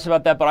worry less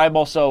about that, but I'm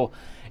also.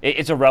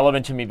 It's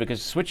irrelevant to me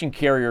because switching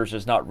carriers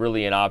is not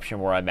really an option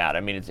where I'm at. I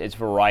mean, it's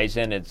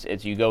Verizon.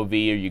 It's you go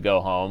V or you go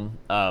home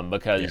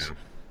because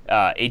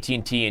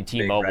AT&T and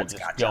T-Mobile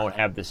just don't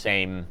have the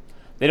same.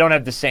 They don't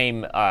have the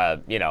same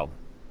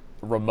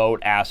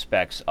remote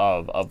aspects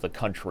of the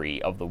country,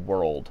 of the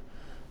world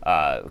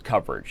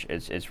coverage.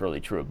 It's really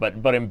true.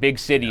 But in big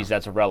cities,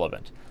 that's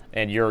irrelevant.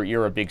 And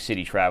you're a big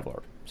city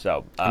traveler.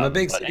 So I'm a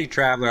big city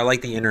traveler. I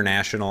like the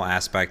international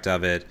aspect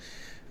of it.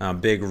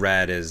 Big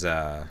Red is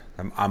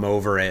I'm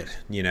over it,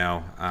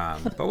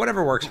 but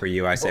whatever works for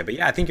you, I say. But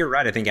yeah, I think you're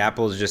right. I think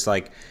Apple is just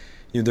like,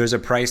 there's a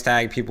price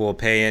tag, people will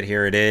pay it.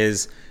 Here it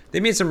is. They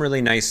made some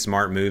really nice,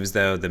 smart moves,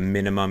 though. The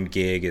minimum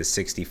gig is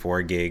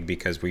 64 gig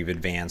because we've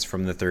advanced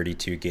from the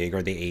 32 gig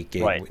or the 8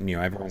 gig. Right.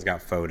 Everyone's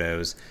got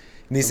photos,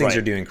 and these things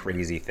are doing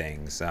crazy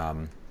things.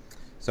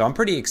 So I'm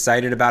pretty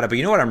excited about it. But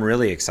you know what I'm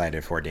really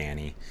excited for,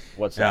 Danny?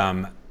 What's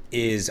that?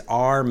 Is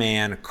our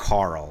man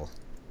Carl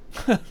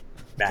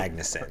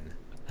Magnuson.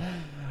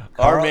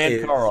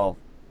 Carl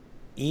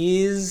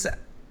is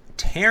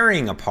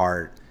tearing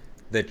apart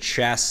the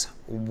chess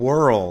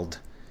world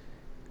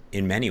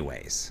in many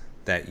ways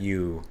that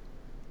you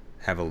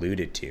have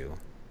alluded to,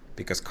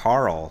 because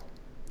Carl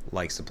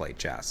likes to play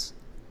chess.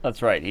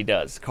 That's right, he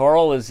does.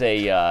 Carl is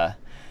in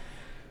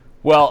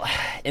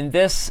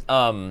this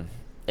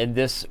in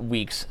this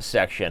week's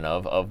section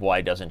of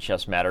Why Doesn't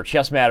Chess Matter.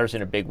 Chess matters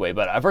in a big way,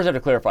 but I first have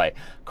to clarify,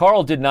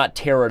 Carl did not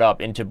tear it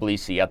up in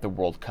Tbilisi at the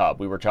World Cup.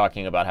 We were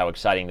talking about how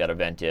exciting that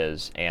event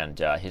is and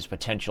his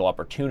potential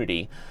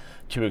opportunity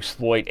to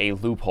exploit a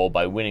loophole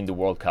by winning the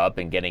World Cup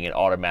and getting an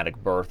automatic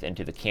berth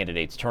into the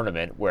candidates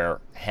tournament,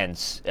 where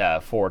hence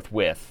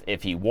forthwith,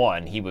 if he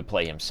won, he would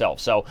play himself.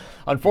 So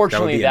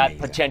unfortunately, that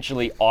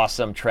potentially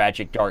awesome,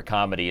 tragic, dark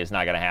comedy is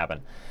not going to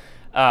happen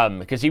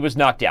because he was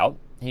knocked out.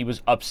 He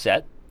was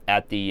upset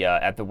at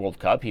the World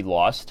Cup. He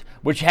lost,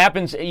 which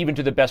happens even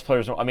to the best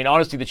players. I mean,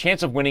 honestly, the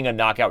chance of winning a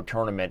knockout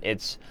tournament,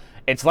 it's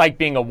like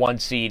being a 1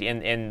 seed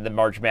in the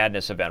March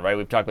Madness event, right?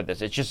 We've talked about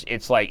this.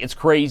 It's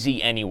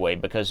crazy anyway,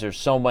 because there's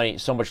so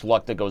much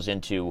luck that goes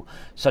into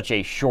such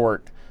a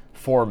short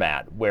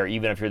format, where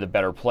even if you're the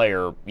better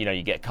player,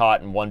 you get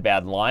caught in one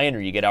bad line, or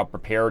you get out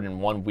prepared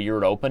in one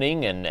weird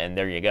opening, and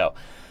there you go.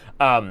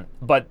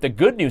 But the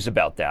good news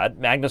about that,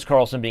 Magnus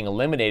Carlsen being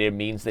eliminated,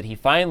 means that he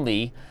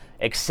finally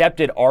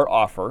accepted our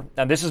offer.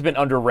 Now, this has been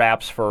under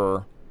wraps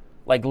for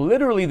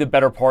literally the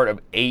better part of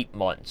 8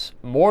 months,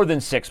 more than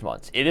 6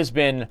 months. It has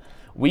been,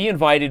 we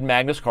invited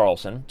Magnus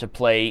Carlsen to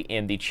play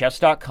in the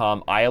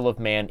Chess.com Isle of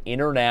Man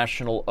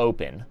International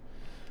Open.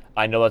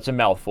 I know that's a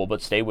mouthful,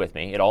 but stay with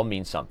me. It all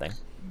means something.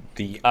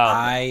 The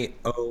IOMI.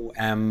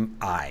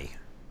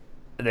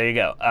 There you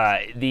go.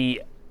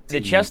 The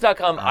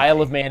Chess.com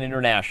Isle of Man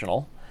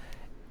International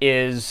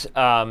is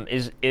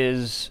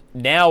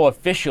now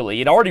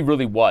officially, it already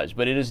really was,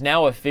 but it is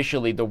now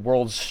officially the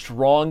world's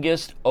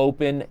strongest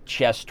open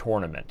chess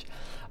tournament.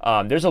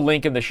 There's a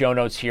link in the show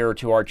notes here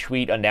to our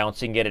tweet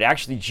announcing it. It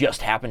actually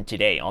just happened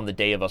today, on the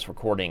day of us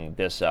recording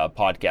this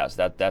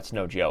podcast. That's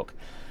no joke.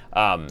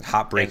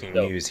 Hot breaking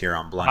news here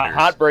on Blunders.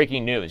 Hot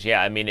breaking news,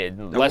 yeah. I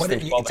mean, less than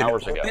 12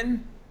 hours ago.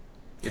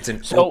 It's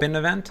an open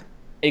event?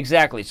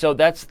 Exactly. So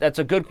that's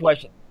a good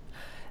question.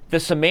 The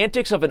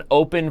semantics of an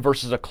open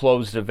versus a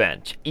closed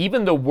event.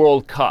 Even the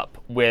World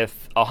Cup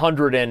with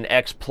 100 and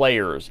X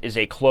players is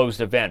a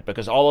closed event,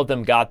 because all of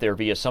them got there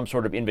via some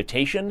sort of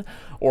invitation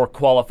or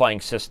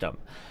qualifying system.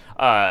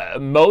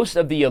 Most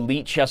of the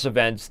elite chess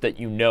events that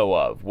you know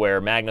of,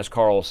 where Magnus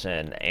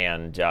Carlsen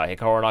and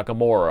Hikaru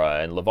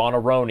Nakamura and Levon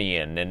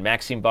Aronian and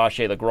Maxime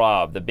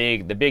Vachier-Lagrave,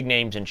 the big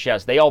names in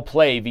chess, they all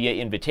play via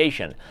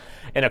invitation.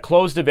 And a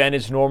closed event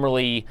is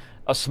normally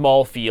a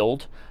small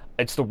field.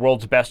 It's the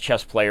world's best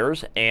chess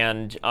players,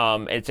 and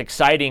it's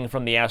exciting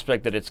from the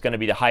aspect that it's going to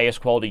be the highest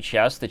quality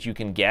chess that you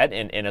can get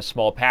in a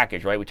small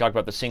package, right? We talked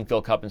about the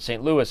Sinquefield Cup in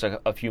St. Louis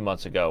a few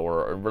months ago,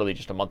 or really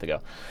just a month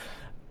ago.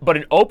 But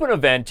an open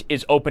event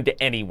is open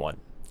to anyone.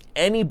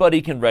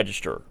 Anybody can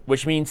register,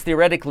 which means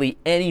theoretically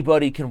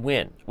anybody can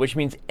win, which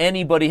means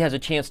anybody has a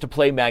chance to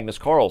play Magnus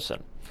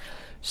Carlsen.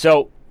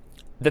 So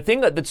the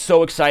thing that's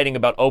so exciting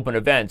about open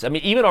events, I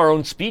mean, even our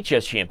own Speed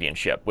Chess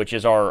Championship, which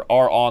is our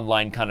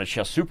online kind of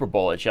chess Super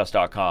Bowl at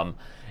chess.com,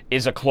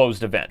 is a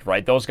closed event,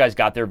 right? Those guys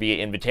got there via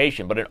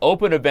invitation. But an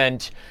open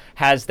event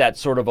has that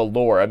sort of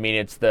allure. I mean,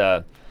 it's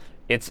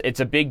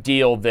a big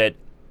deal that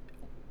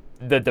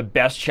the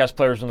best chess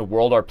players in the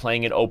world are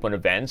playing in open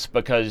events,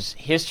 because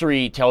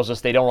history tells us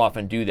they don't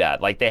often do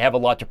that. Like, they have a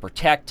lot to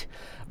protect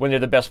when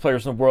they're the best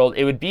players in the world.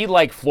 It would be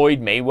like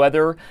Floyd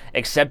Mayweather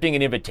accepting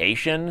an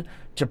invitation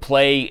to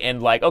play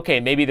in, okay,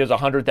 maybe there's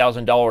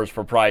 $100,000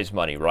 for prize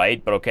money,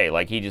 right? But okay,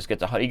 he gets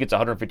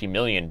 $150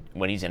 million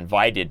when he's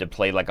invited to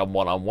play a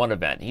one-on-one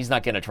event. He's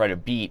not going to try to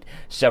beat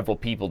several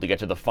people to get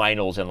to the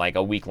finals in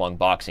a week-long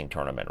boxing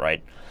tournament,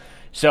 right?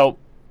 So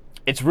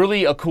it's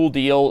really a cool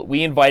deal.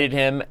 We invited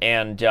him,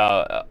 and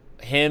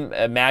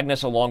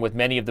Magnus, along with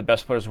many of the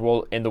best players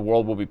in the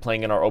world, will be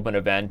playing in our open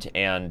event,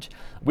 and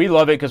we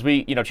love it because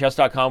we,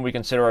 chess.com, we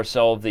consider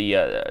ourselves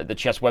the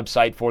chess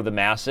website for the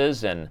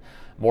masses, and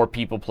more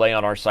people play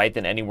on our site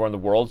than anywhere in the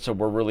world, so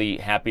we're really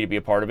happy to be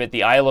a part of it.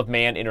 The Isle of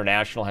Man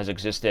International has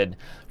existed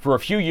for a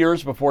few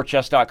years before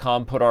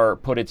chess.com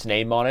put its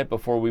name on it,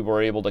 before we were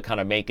able to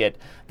kind of make it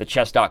the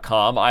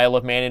chess.com Isle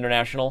of Man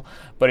International,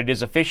 but it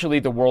is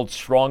officially the world's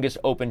strongest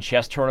open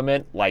chess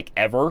tournament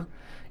ever.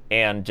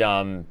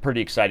 And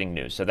pretty exciting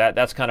news. So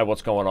that's kind of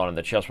what's going on in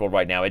the chess world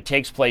right now. It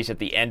takes place at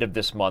the end of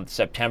this month,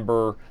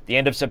 the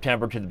end of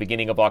September to the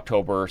beginning of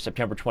October,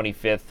 September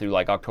 25th through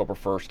October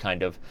 1st,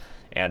 kind of.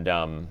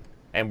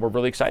 And we're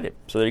really excited.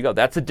 So there you go.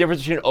 That's the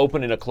difference between an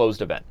open and a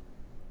closed event.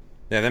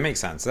 Yeah, that makes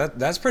sense.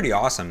 That's pretty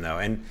awesome, though.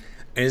 And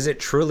is it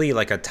truly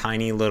a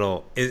tiny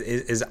little...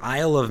 Is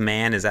Isle of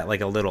Man, is that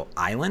a little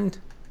island?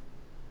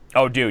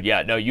 Oh, dude,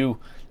 yeah. No,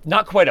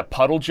 not quite a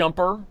puddle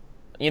jumper,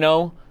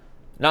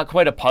 Not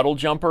quite a puddle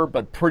jumper,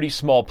 but pretty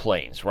small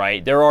planes,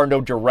 right? There are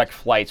no direct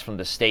flights from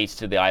the States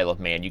to the Isle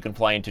of Man. You can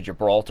fly into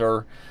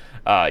Gibraltar.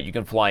 You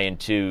can fly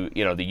into,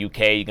 the UK.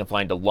 You can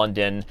fly into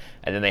London,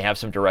 and then they have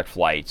some direct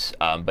flights.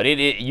 But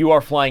you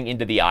are flying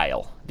into the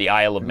Isle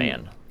of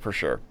Man, for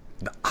sure.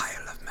 The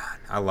Isle of Man.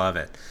 I love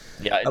it.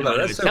 Yeah,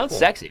 it sounds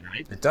sexy,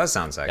 right? It does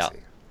sound sexy.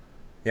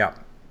 Yeah.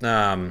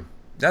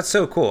 That's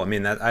so cool. I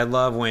mean, I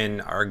love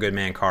when our good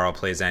man Carl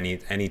plays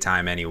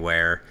anytime,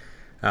 anywhere.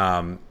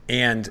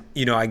 And,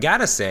 I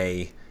gotta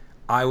say,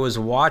 I was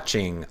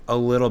watching a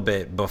little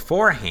bit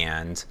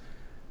beforehand,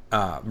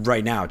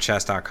 right now,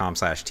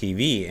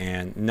 chess.com/TV,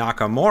 and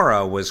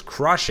Nakamura was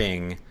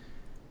crushing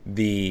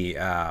the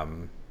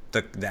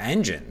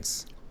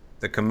engines,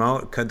 the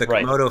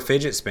Komodo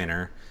fidget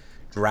spinner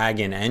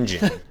Dragon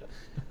engine.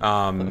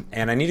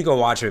 And I need to go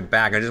watch it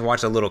back. I just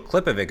watched a little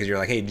clip of it because you're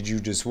like, hey, did you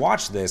just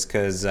watch this?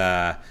 Because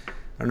I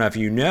don't know if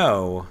you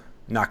know,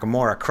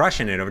 Nakamura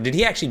crushing it over. Did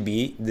he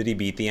beat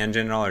the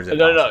engine at all? Or is it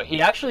No.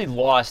 He actually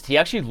lost. He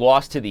actually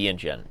lost to the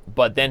engine,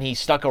 but then he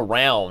stuck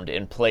around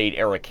and played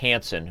Eric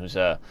Hansen, who's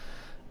a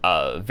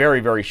very,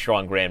 very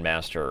strong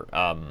grandmaster,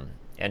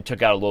 and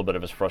took out a little bit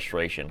of his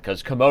frustration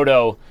because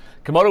Komodo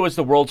is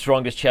the world's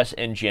strongest chess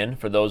engine.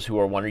 For those who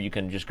are wondering, you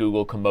can just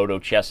Google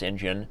Komodo chess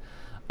engine.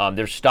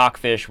 There's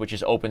Stockfish, which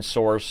is open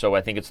source, so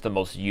I think it's the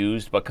most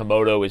used, but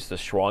Komodo is the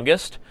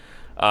strongest.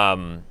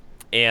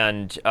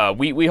 And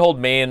we hold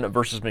man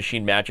versus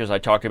machine matches. I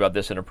talked about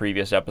this in a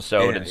previous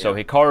episode, so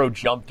Hikaru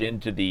jumped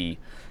into the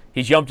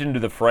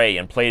fray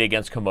and played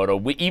against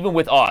Komodo. Even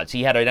with odds,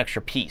 he had an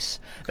extra piece.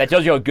 That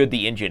tells you how good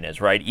the engine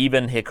is, right?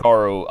 Even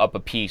Hikaru, up a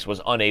piece,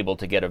 was unable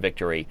to get a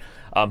victory.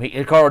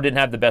 Hikaru didn't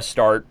have the best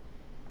start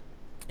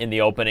in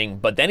the opening,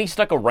 but then he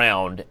stuck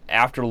around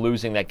after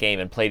losing that game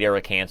and played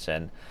Eric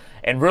Hansen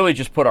and really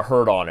just put a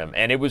hurt on him.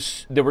 And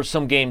there were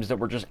some games that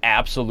were just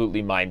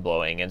absolutely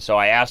mind-blowing. And so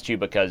I asked you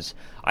because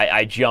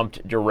I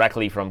jumped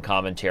directly from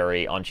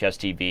commentary on Chess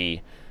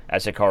TV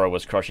as Hikaru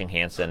was crushing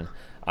Hansen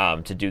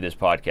to do this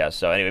podcast.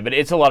 So anyway, but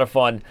it's a lot of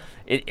fun.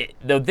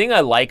 The thing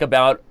I like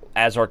about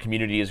as our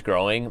community is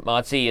growing,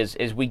 Matzi,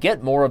 is we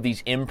get more of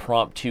these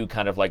impromptu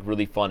kind of like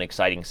really fun,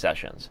 exciting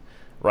sessions,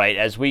 right?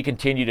 As we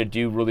continue to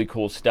do really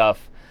cool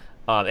stuff,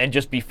 and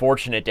just be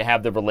fortunate to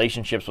have the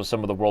relationships with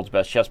some of the world's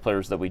best chess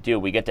players that we do.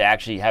 We get to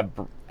actually have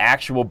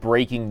actual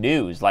breaking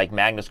news, like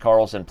Magnus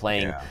Carlsen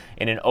playing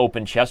in an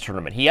open chess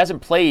tournament. He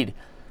hasn't played,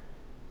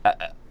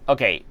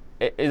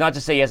 not to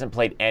say he hasn't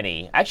played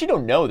any. I actually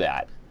don't know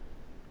that.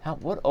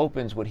 What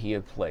opens would he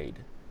have played?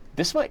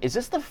 Is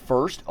this the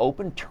first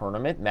open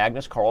tournament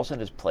Magnus Carlsen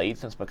has played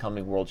since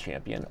becoming world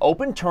champion?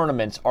 Open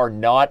tournaments are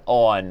not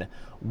on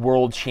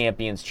world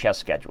champions chess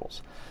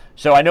schedules.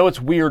 So I know it's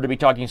weird to be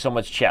talking so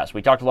much chess.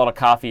 We talked a lot of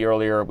coffee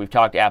earlier. We've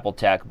talked Apple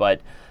Tech. But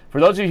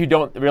for those of you who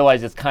don't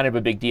realize it's kind of a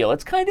big deal,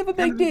 it's kind of a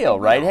big deal,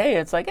 right? Hey,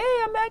 it's like,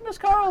 hey, I'm Magnus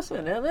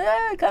Carlsen.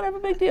 Kind of a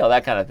big deal,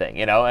 that kind of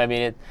thing. I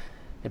mean,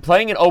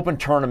 playing an open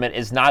tournament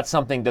is not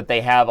something that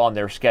they have on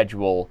their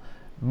schedule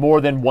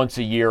more than once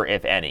a year,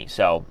 if any.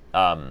 So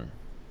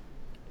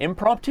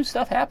impromptu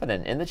stuff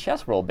happening in the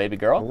chess world, baby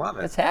girl. I love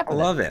it. It's happening.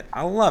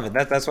 I love it.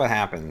 That's what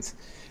happens.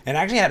 And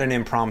I actually had an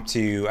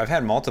I've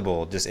had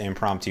multiple just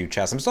impromptu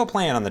chess. I'm still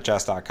playing on the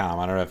chess.com.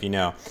 I don't know if you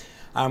know.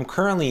 I'm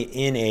currently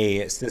in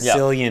a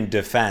Sicilian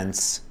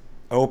defense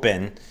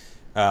open,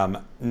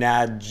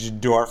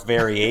 Najdorf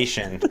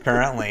variation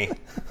currently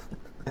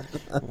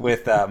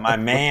with my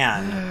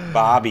man,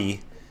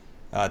 Bobby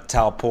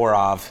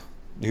Talporov,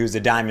 who's a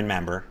diamond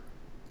member,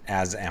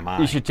 as am I.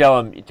 You should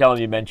tell him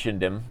you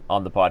mentioned him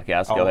on the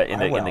podcast. Go ahead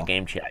in the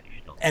game chat.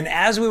 And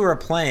as we were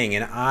playing,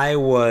 and I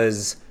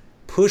was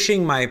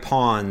pushing my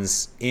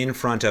pawns in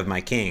front of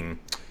my king,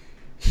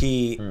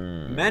 he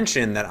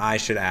mentioned that I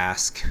should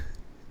ask,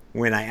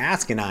 when I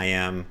ask an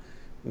IM,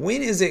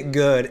 when is it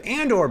good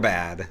and or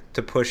bad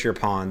to push your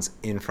pawns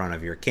in front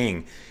of your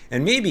king?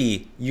 And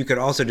maybe you could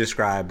also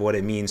describe what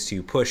it means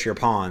to push your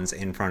pawns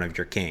in front of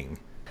your king.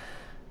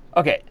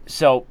 Okay,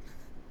 so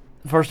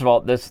first of all,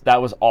 that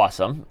was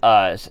awesome.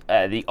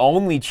 The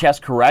only chess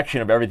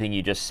correction of everything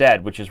you just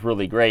said, which is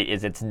really great,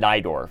 is it's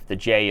Najdorf. The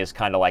J is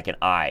kind of like an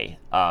I.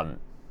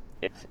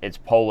 It's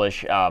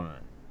Polish,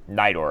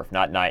 Najdorf,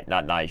 not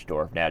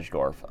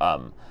Najdorf.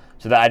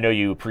 So that I know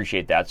you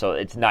appreciate that. So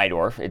it's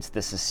Najdorf. It's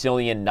the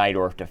Sicilian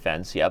Najdorf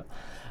defense. Yep.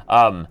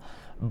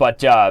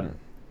 But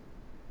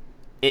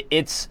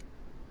it's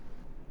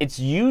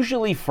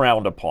usually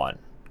frowned upon.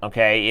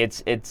 Okay.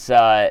 It's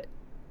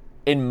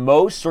in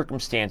most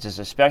circumstances,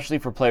 especially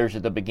for players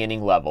at the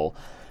beginning level,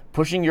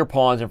 pushing your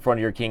pawns in front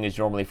of your king is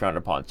normally frowned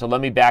upon. So let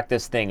me back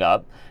this thing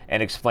up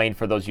and explain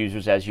for those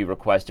users as you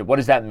requested. What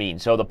does that mean?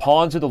 So the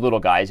pawns are the little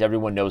guys.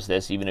 Everyone knows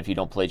this, even if you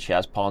don't play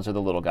chess. Pawns are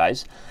the little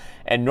guys.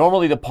 And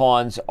normally the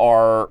pawns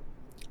are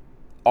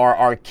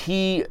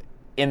key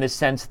in the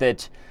sense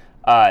that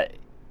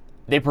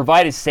they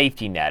provide a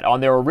safety net.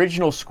 On their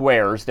original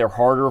squares, they're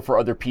harder for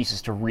other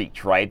pieces to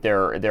reach, right?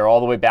 They're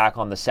all the way back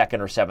on the 2nd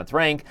or 7th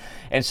rank.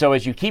 And so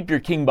as you keep your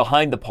king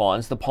behind the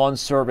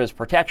pawns serve as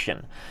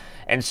protection.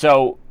 And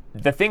so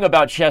the thing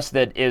about chess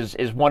that is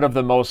one of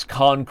the most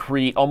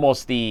concrete,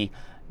 almost the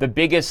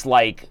biggest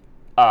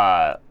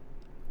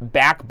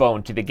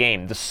backbone to the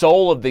game. The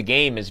soul of the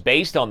game is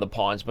based on the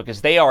pawns because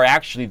they are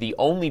actually the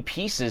only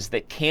pieces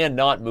that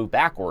cannot move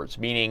backwards,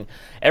 meaning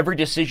every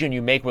decision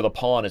you make with a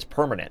pawn is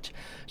permanent.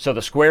 So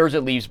the squares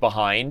it leaves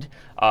behind,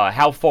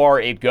 how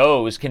far it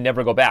goes can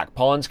never go back.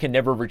 Pawns can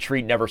never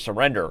retreat, never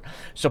surrender.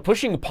 So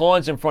pushing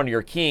pawns in front of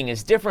your king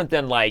is different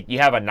than like you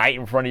have a knight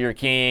in front of your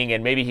king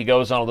and maybe he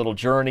goes on a little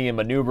journey and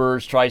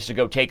maneuvers, tries to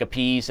go take a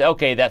piece.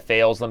 Okay, that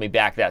fails. Let me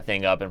back that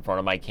thing up in front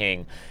of my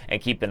king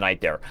and keep the knight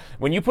there.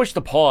 When you push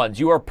the pawns,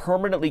 you are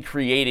permanently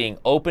creating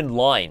open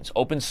lines,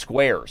 open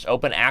squares,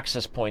 open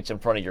access points in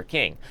front of your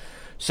king.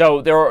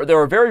 So there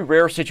are very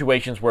rare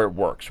situations where it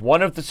works.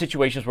 One of the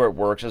situations where it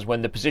works is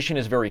when the position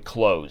is very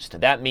closed.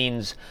 That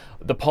means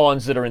the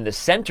pawns that are in the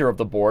center of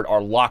the board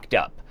are locked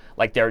up.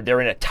 Like they're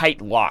in a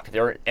tight lock.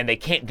 And they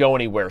can't go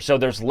anywhere. So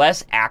there's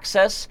less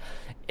access.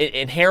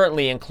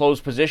 Inherently in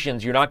closed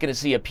positions, you're not going to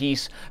see a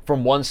piece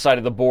from one side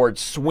of the board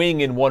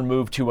swing in one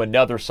move to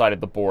another side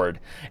of the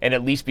board and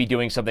at least be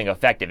doing something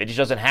effective. It just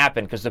doesn't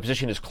happen because the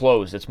position is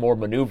closed. It's more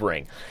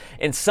maneuvering.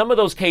 In some of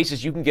those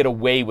cases, you can get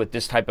away with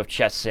this type of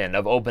chess sin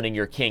of opening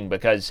your king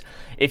because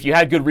if you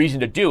had good reason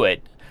to do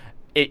it,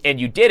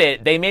 and you did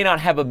it, they may not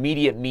have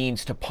immediate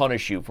means to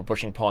punish you for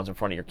pushing pawns in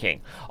front of your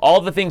king.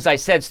 All the things I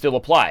said still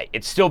apply.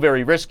 It's still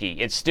very risky.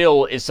 It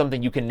still is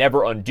something you can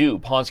never undo.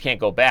 Pawns can't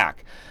go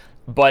back.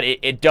 But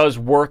it does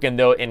work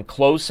in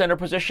closed center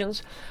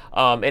positions.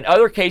 In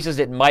other cases,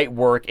 it might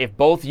work if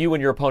both you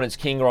and your opponent's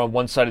king are on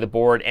one side of the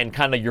board and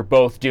kind of you're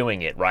both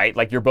doing it, right?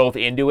 Like you're both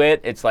into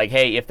it. It's like,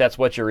 hey, if that's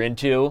what you're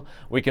into,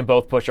 we can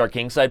both push our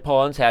kingside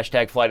pawns.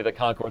 Hashtag Flight of the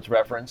Conchords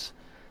reference,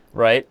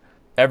 right?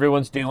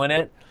 Everyone's doing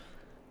it.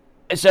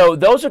 So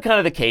those are kind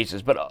of the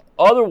cases, but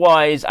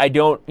otherwise, I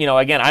don't,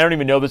 again, I don't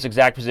even know this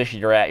exact position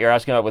you're at. You're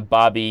asking about with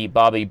Bobby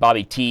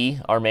T,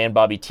 our man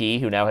Bobby T,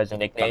 who now has a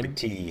nickname. Bobby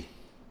T.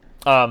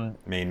 Main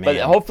man. But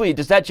hopefully,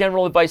 does that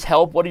general advice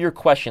help? What are your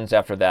questions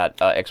after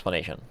that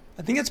explanation?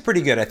 I think it's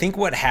pretty good. I think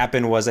what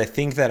happened was I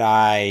think that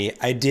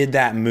I did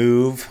that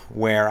move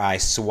where I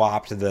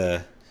swapped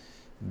the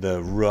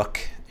rook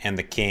and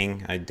the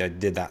king. I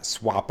did that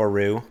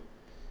swap-a-roo.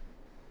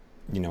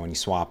 When you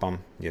swap them,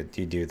 you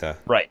do the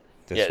right.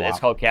 Yeah, swap. It's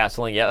called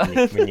castling. Yeah.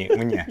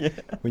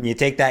 When you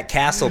take that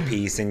castle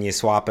piece and you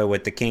swap it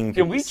with the king piece.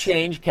 Can we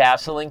change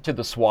castling to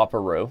the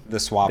swap-a-roo? The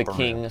swap-a-roo. The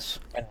kings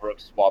and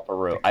rooks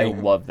swap-a-roo. I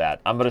love that.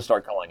 I'm going to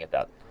start calling it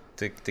that.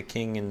 The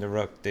king and the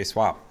rook, they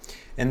swap,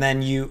 and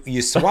then you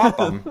swap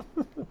them,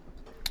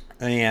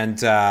 and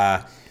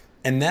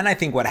then I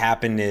think what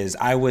happened is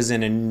I was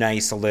in a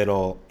nice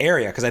little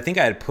area because I think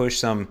I had pushed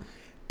some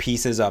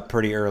pieces up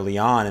pretty early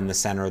on in the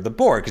center of the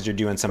board because you're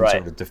doing some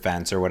sort of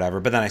defense or whatever.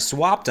 But then I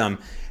swapped them,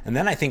 and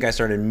then I think I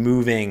started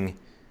moving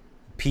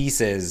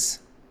pieces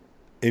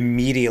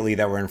immediately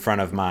that were in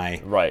front of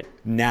my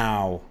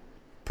now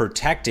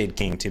protected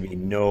king to be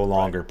no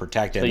longer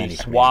protected. So and then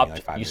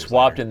you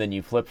swapped and then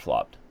you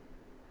flip-flopped.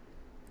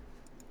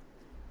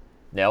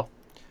 No?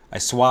 I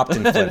swapped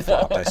and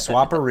flip-flopped. I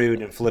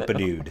swap-a-rood and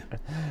flip-a-dude.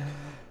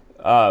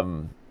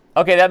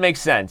 Okay, that makes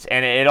sense.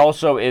 And it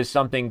also is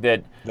something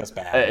that that's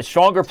bad.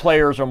 Stronger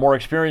players or more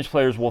experienced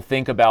players will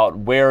think about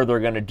where they're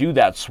going to do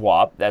that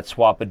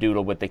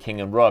swap-a-doodle with the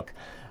king and rook,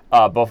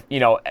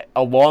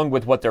 along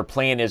with what their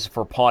plan is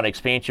for pawn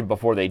expansion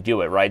before they do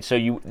it, right?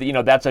 So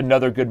that's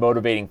another good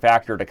motivating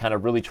factor to kind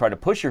of really try to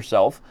push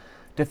yourself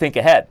to think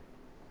ahead,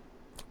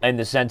 in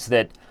the sense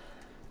that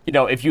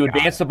if you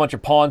advanced a bunch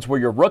of pawns where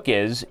your rook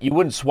is, you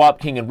wouldn't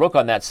swap king and rook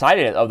on that side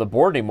of the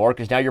board anymore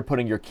because now you're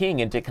putting your king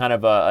into kind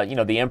of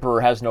the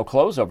emperor has no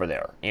clothes over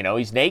there.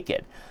 He's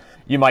naked.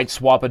 You might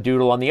swap a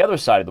doodle on the other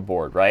side of the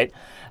board, right?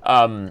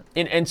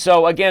 And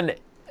so, again,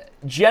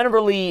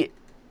 generally,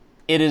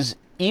 it is,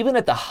 even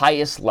at the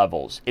highest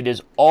levels, it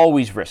is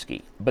always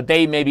risky. But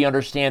they maybe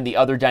understand the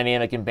other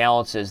dynamic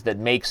imbalances that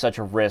make such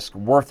a risk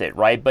worth it,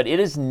 right? But it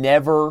is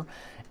never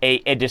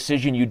a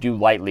decision you do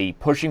lightly,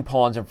 pushing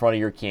pawns in front of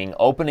your king,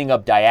 opening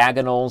up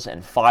diagonals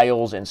and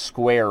files and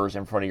squares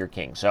in front of your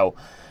king. So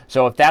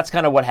if that's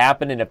kind of what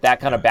happened, and if that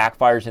kind of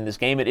backfires in this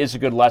game, it is a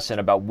good lesson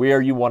about where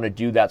you want to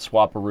do that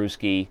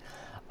swap-a-rooski,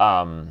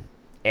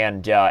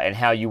 and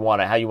how you want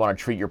to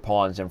treat your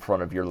pawns in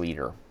front of your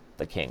leader,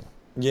 the king.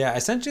 Yeah, I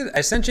sent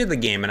you the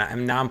game,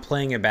 and I'm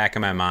playing it back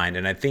in my mind,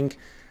 and I think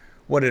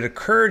what had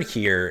occurred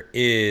here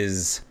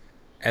is,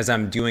 as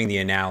I'm doing the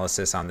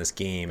analysis on this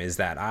game, is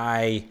that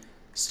I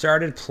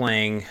started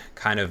playing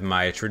kind of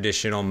my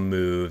traditional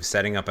move,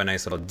 setting up a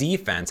nice little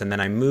defense, and then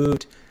I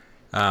moved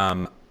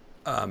pawn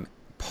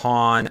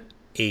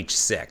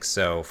h6,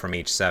 so from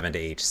h7 to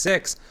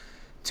h6,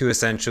 to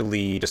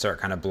essentially to start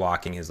kind of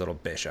blocking his little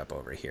bishop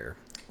over here.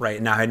 Right,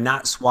 now I had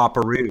not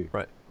swap-a-roo.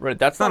 Right.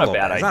 That's not a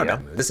bad idea. It's not a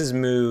bad move. This is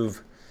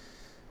move,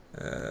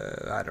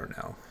 I don't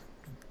know,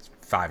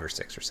 5 or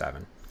 6 or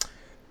 7.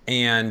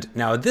 And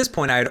now at this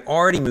point, I had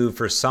already moved,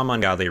 for some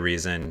ungodly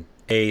reason,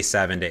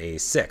 a7 to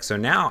a6. So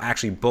now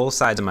actually both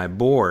sides of my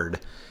board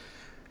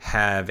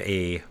have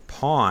a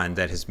pawn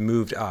that has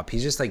moved up.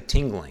 He's just like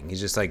tingling.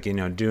 He's just like, doing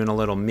a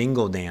little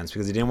mingle dance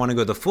because he didn't want to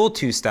go the full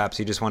 2 steps.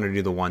 He just wanted to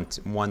do the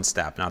one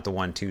step, not the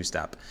 1-2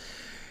 step.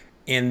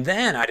 And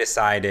then I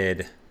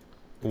decided,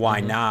 why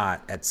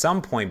not at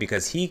some point,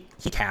 because he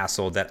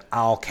castled, that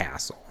I'll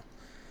castle.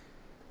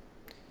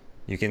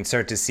 You can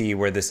start to see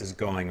where this is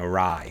going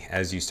awry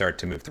as you start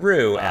to move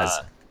through,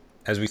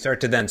 as we start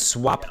to then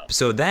swap. Yeah.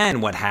 So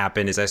then what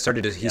happened is he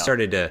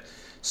started to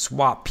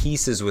swap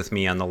pieces with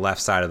me on the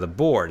left side of the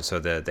board. So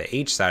the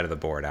H side of the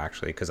board,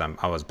 actually, because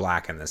I was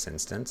black in this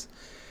instance.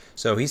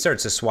 So he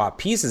starts to swap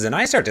pieces, and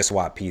I start to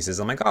swap pieces.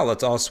 I'm like, oh,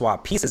 let's all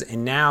swap pieces.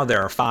 And now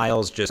there are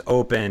files just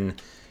open.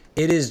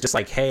 It is just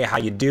like, hey, how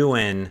you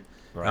doing?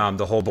 Right.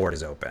 The whole board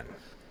is open.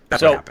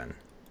 That's what happened.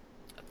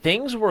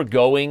 Things were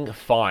going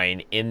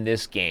fine in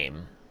this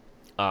game,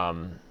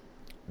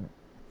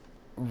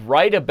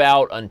 right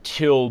about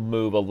until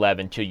move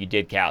 11, till you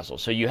did castle.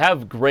 So you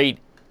have great,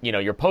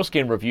 your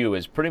post-game review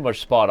is pretty much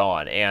spot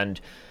on.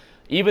 And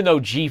even though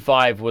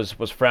G5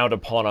 was frowned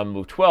upon on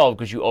move 12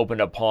 because you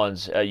opened up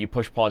pawns, you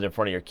pushed pawns in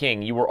front of your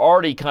king, you were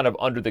already kind of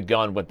under the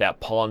gun with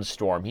that pawn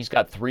storm. He's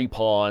got 3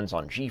 pawns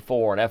on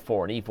G4 and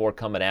F4 and E4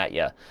 coming at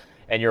you,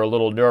 and you're a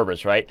little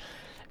nervous, right?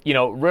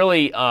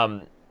 Really,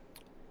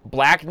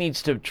 Black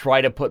needs to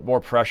try to put more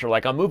pressure.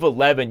 Like on move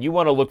 11, you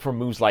want to look for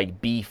moves like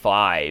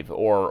B5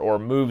 or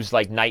moves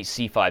like knight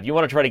C5. You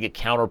want to try to get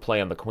counterplay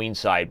on the queen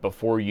side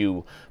before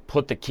you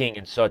put the king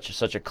in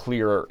such a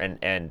clear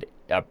and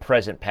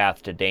present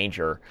path to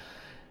danger.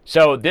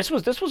 So this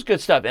was good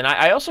stuff. And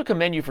I also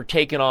commend you for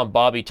taking on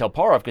Bobby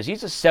Telparov, because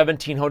he's a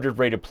 1,700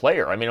 rated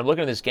player. I mean, I'm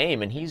looking at this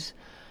game, and he's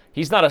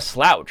not a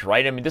slouch,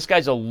 right? I mean, this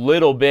guy's a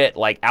little bit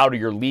like out of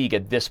your league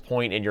at this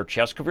point in your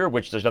chess career,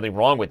 which there's nothing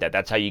wrong with that.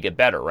 That's how you get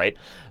better, right?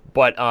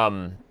 But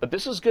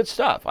this is good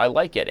stuff. I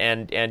like it.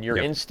 And your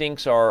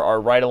instincts are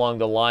right along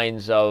the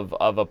lines of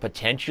a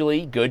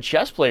potentially good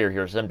chess player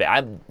here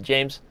someday.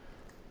 James,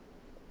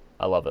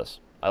 I love this.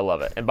 I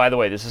love it. And by the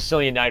way, the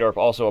Sicilian Neidorf,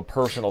 also a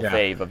personal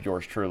fave of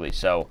yours truly.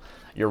 So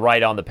you're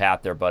right on the path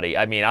there, buddy.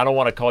 I mean, I don't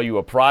want to call you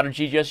a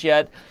prodigy just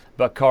yet,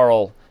 but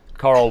Carl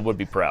would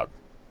be proud.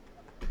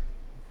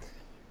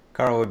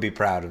 Carl would be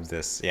proud of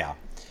this, yeah.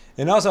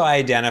 And also I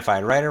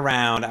identified right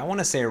around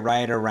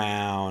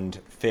 15th,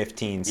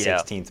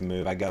 16th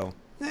move. I go,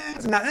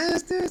 something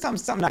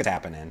nut's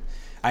happening.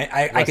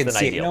 I could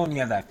see it. When you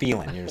have that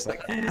feeling, you're just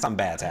like, something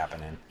bad's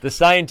happening. The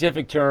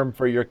scientific term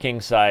for your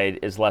king side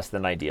is less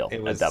than ideal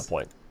at that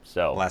point.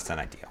 So less than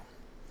ideal.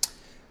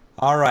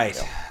 All right.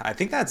 I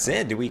think that's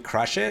it. Did we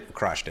crush it?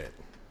 Crushed it.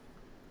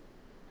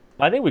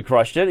 I think we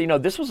crushed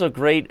it. This was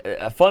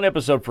a fun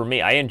episode for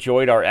me. I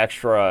enjoyed our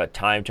extra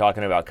time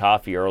talking about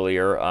coffee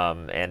earlier,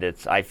 and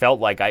I felt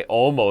like I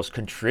almost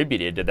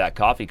contributed to that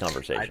coffee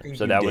conversation. I think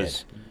so you that did.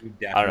 was, you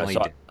definitely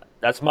did.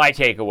 That's my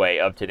takeaway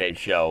of today's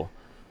show.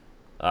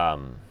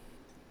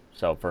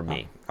 So for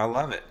me, I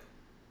love it.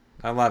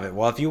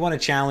 Well, if you want to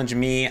challenge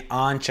me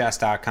on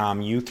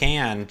chess.com, you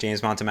can. James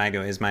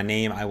Montemagno is my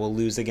name. I will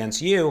lose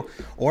against you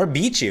or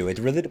beat you. It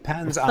really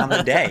depends on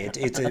the day.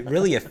 It's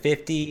really a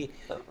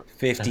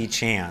 50-50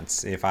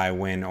 chance if I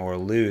win or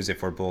lose,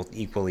 if we're both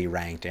equally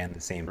ranked and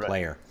the same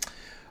player.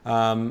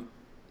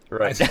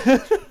 Right.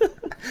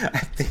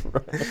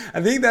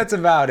 I think that's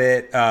about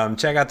it.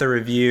 Check out the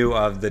review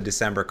of the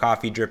December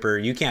Coffee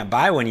Dripper. You can't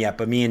buy one yet,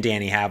 but me and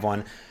Danny have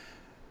one.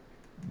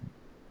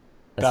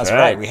 That's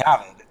right. We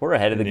have it. We're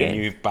ahead of the game.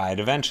 You buy it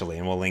eventually,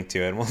 and we'll link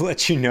to it, and we'll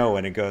let you know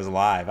when it goes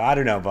live. I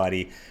don't know,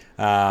 buddy.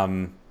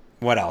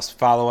 What else?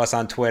 Follow us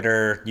on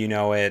Twitter. You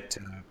know it.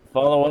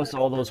 Follow us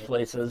all those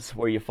places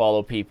where you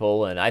follow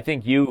people, and I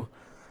think you're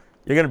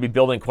going to be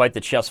building quite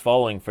the chess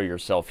following for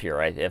yourself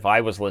here. If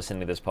I was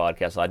listening to this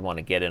podcast, I'd want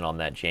to get in on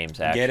that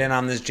James action. Get in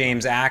on this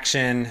James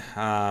action.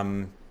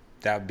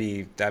 That'd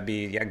be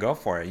go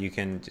for it. You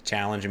can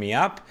challenge me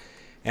up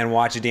and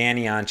watch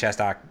Danny on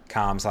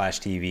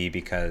chess.com/TV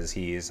because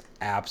he's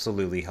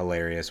absolutely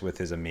hilarious with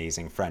his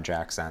amazing French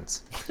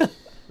accents.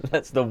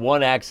 That's the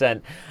one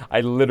accent I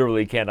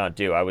literally cannot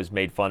do. I was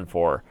made fun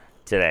for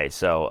today.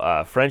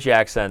 So French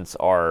accents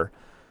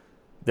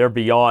they're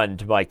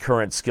beyond my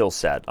current skill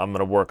set. I'm going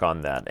to work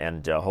on that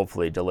and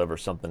hopefully deliver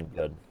something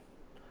good.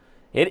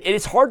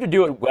 It's hard to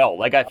do it well.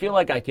 Like I feel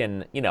like I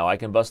can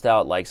bust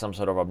out like some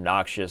sort of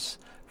obnoxious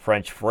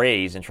French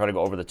phrase and try to go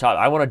over the top.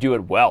 I want to do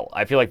it well.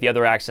 I feel like the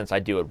other accents I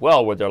do it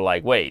well where they're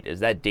like, wait, is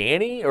that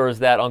Danny or is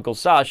that Uncle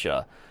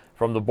Sasha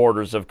from the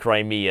borders of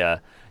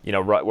Crimea,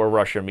 where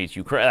Russia meets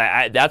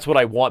Ukraine? That's what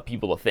I want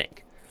people to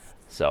think.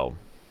 So,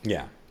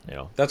 yeah.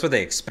 That's what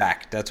they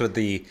expect. That's what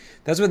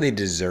they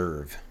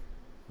deserve.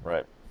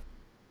 Right.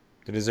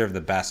 They deserve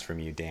the best from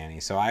you, Danny.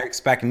 So I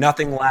expect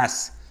nothing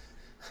less.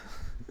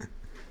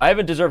 I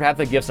haven't deserved half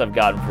the gifts I've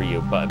gotten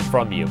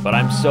from you, but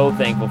I'm so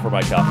thankful for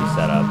my coffee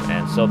setup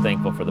and so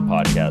thankful for the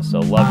podcast.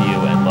 So love you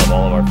and love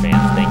all of our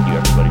fans. Thank you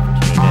everybody for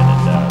tuning in,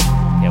 and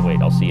can't wait.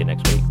 I'll see you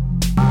next week.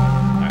 All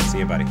right, see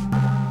you, buddy.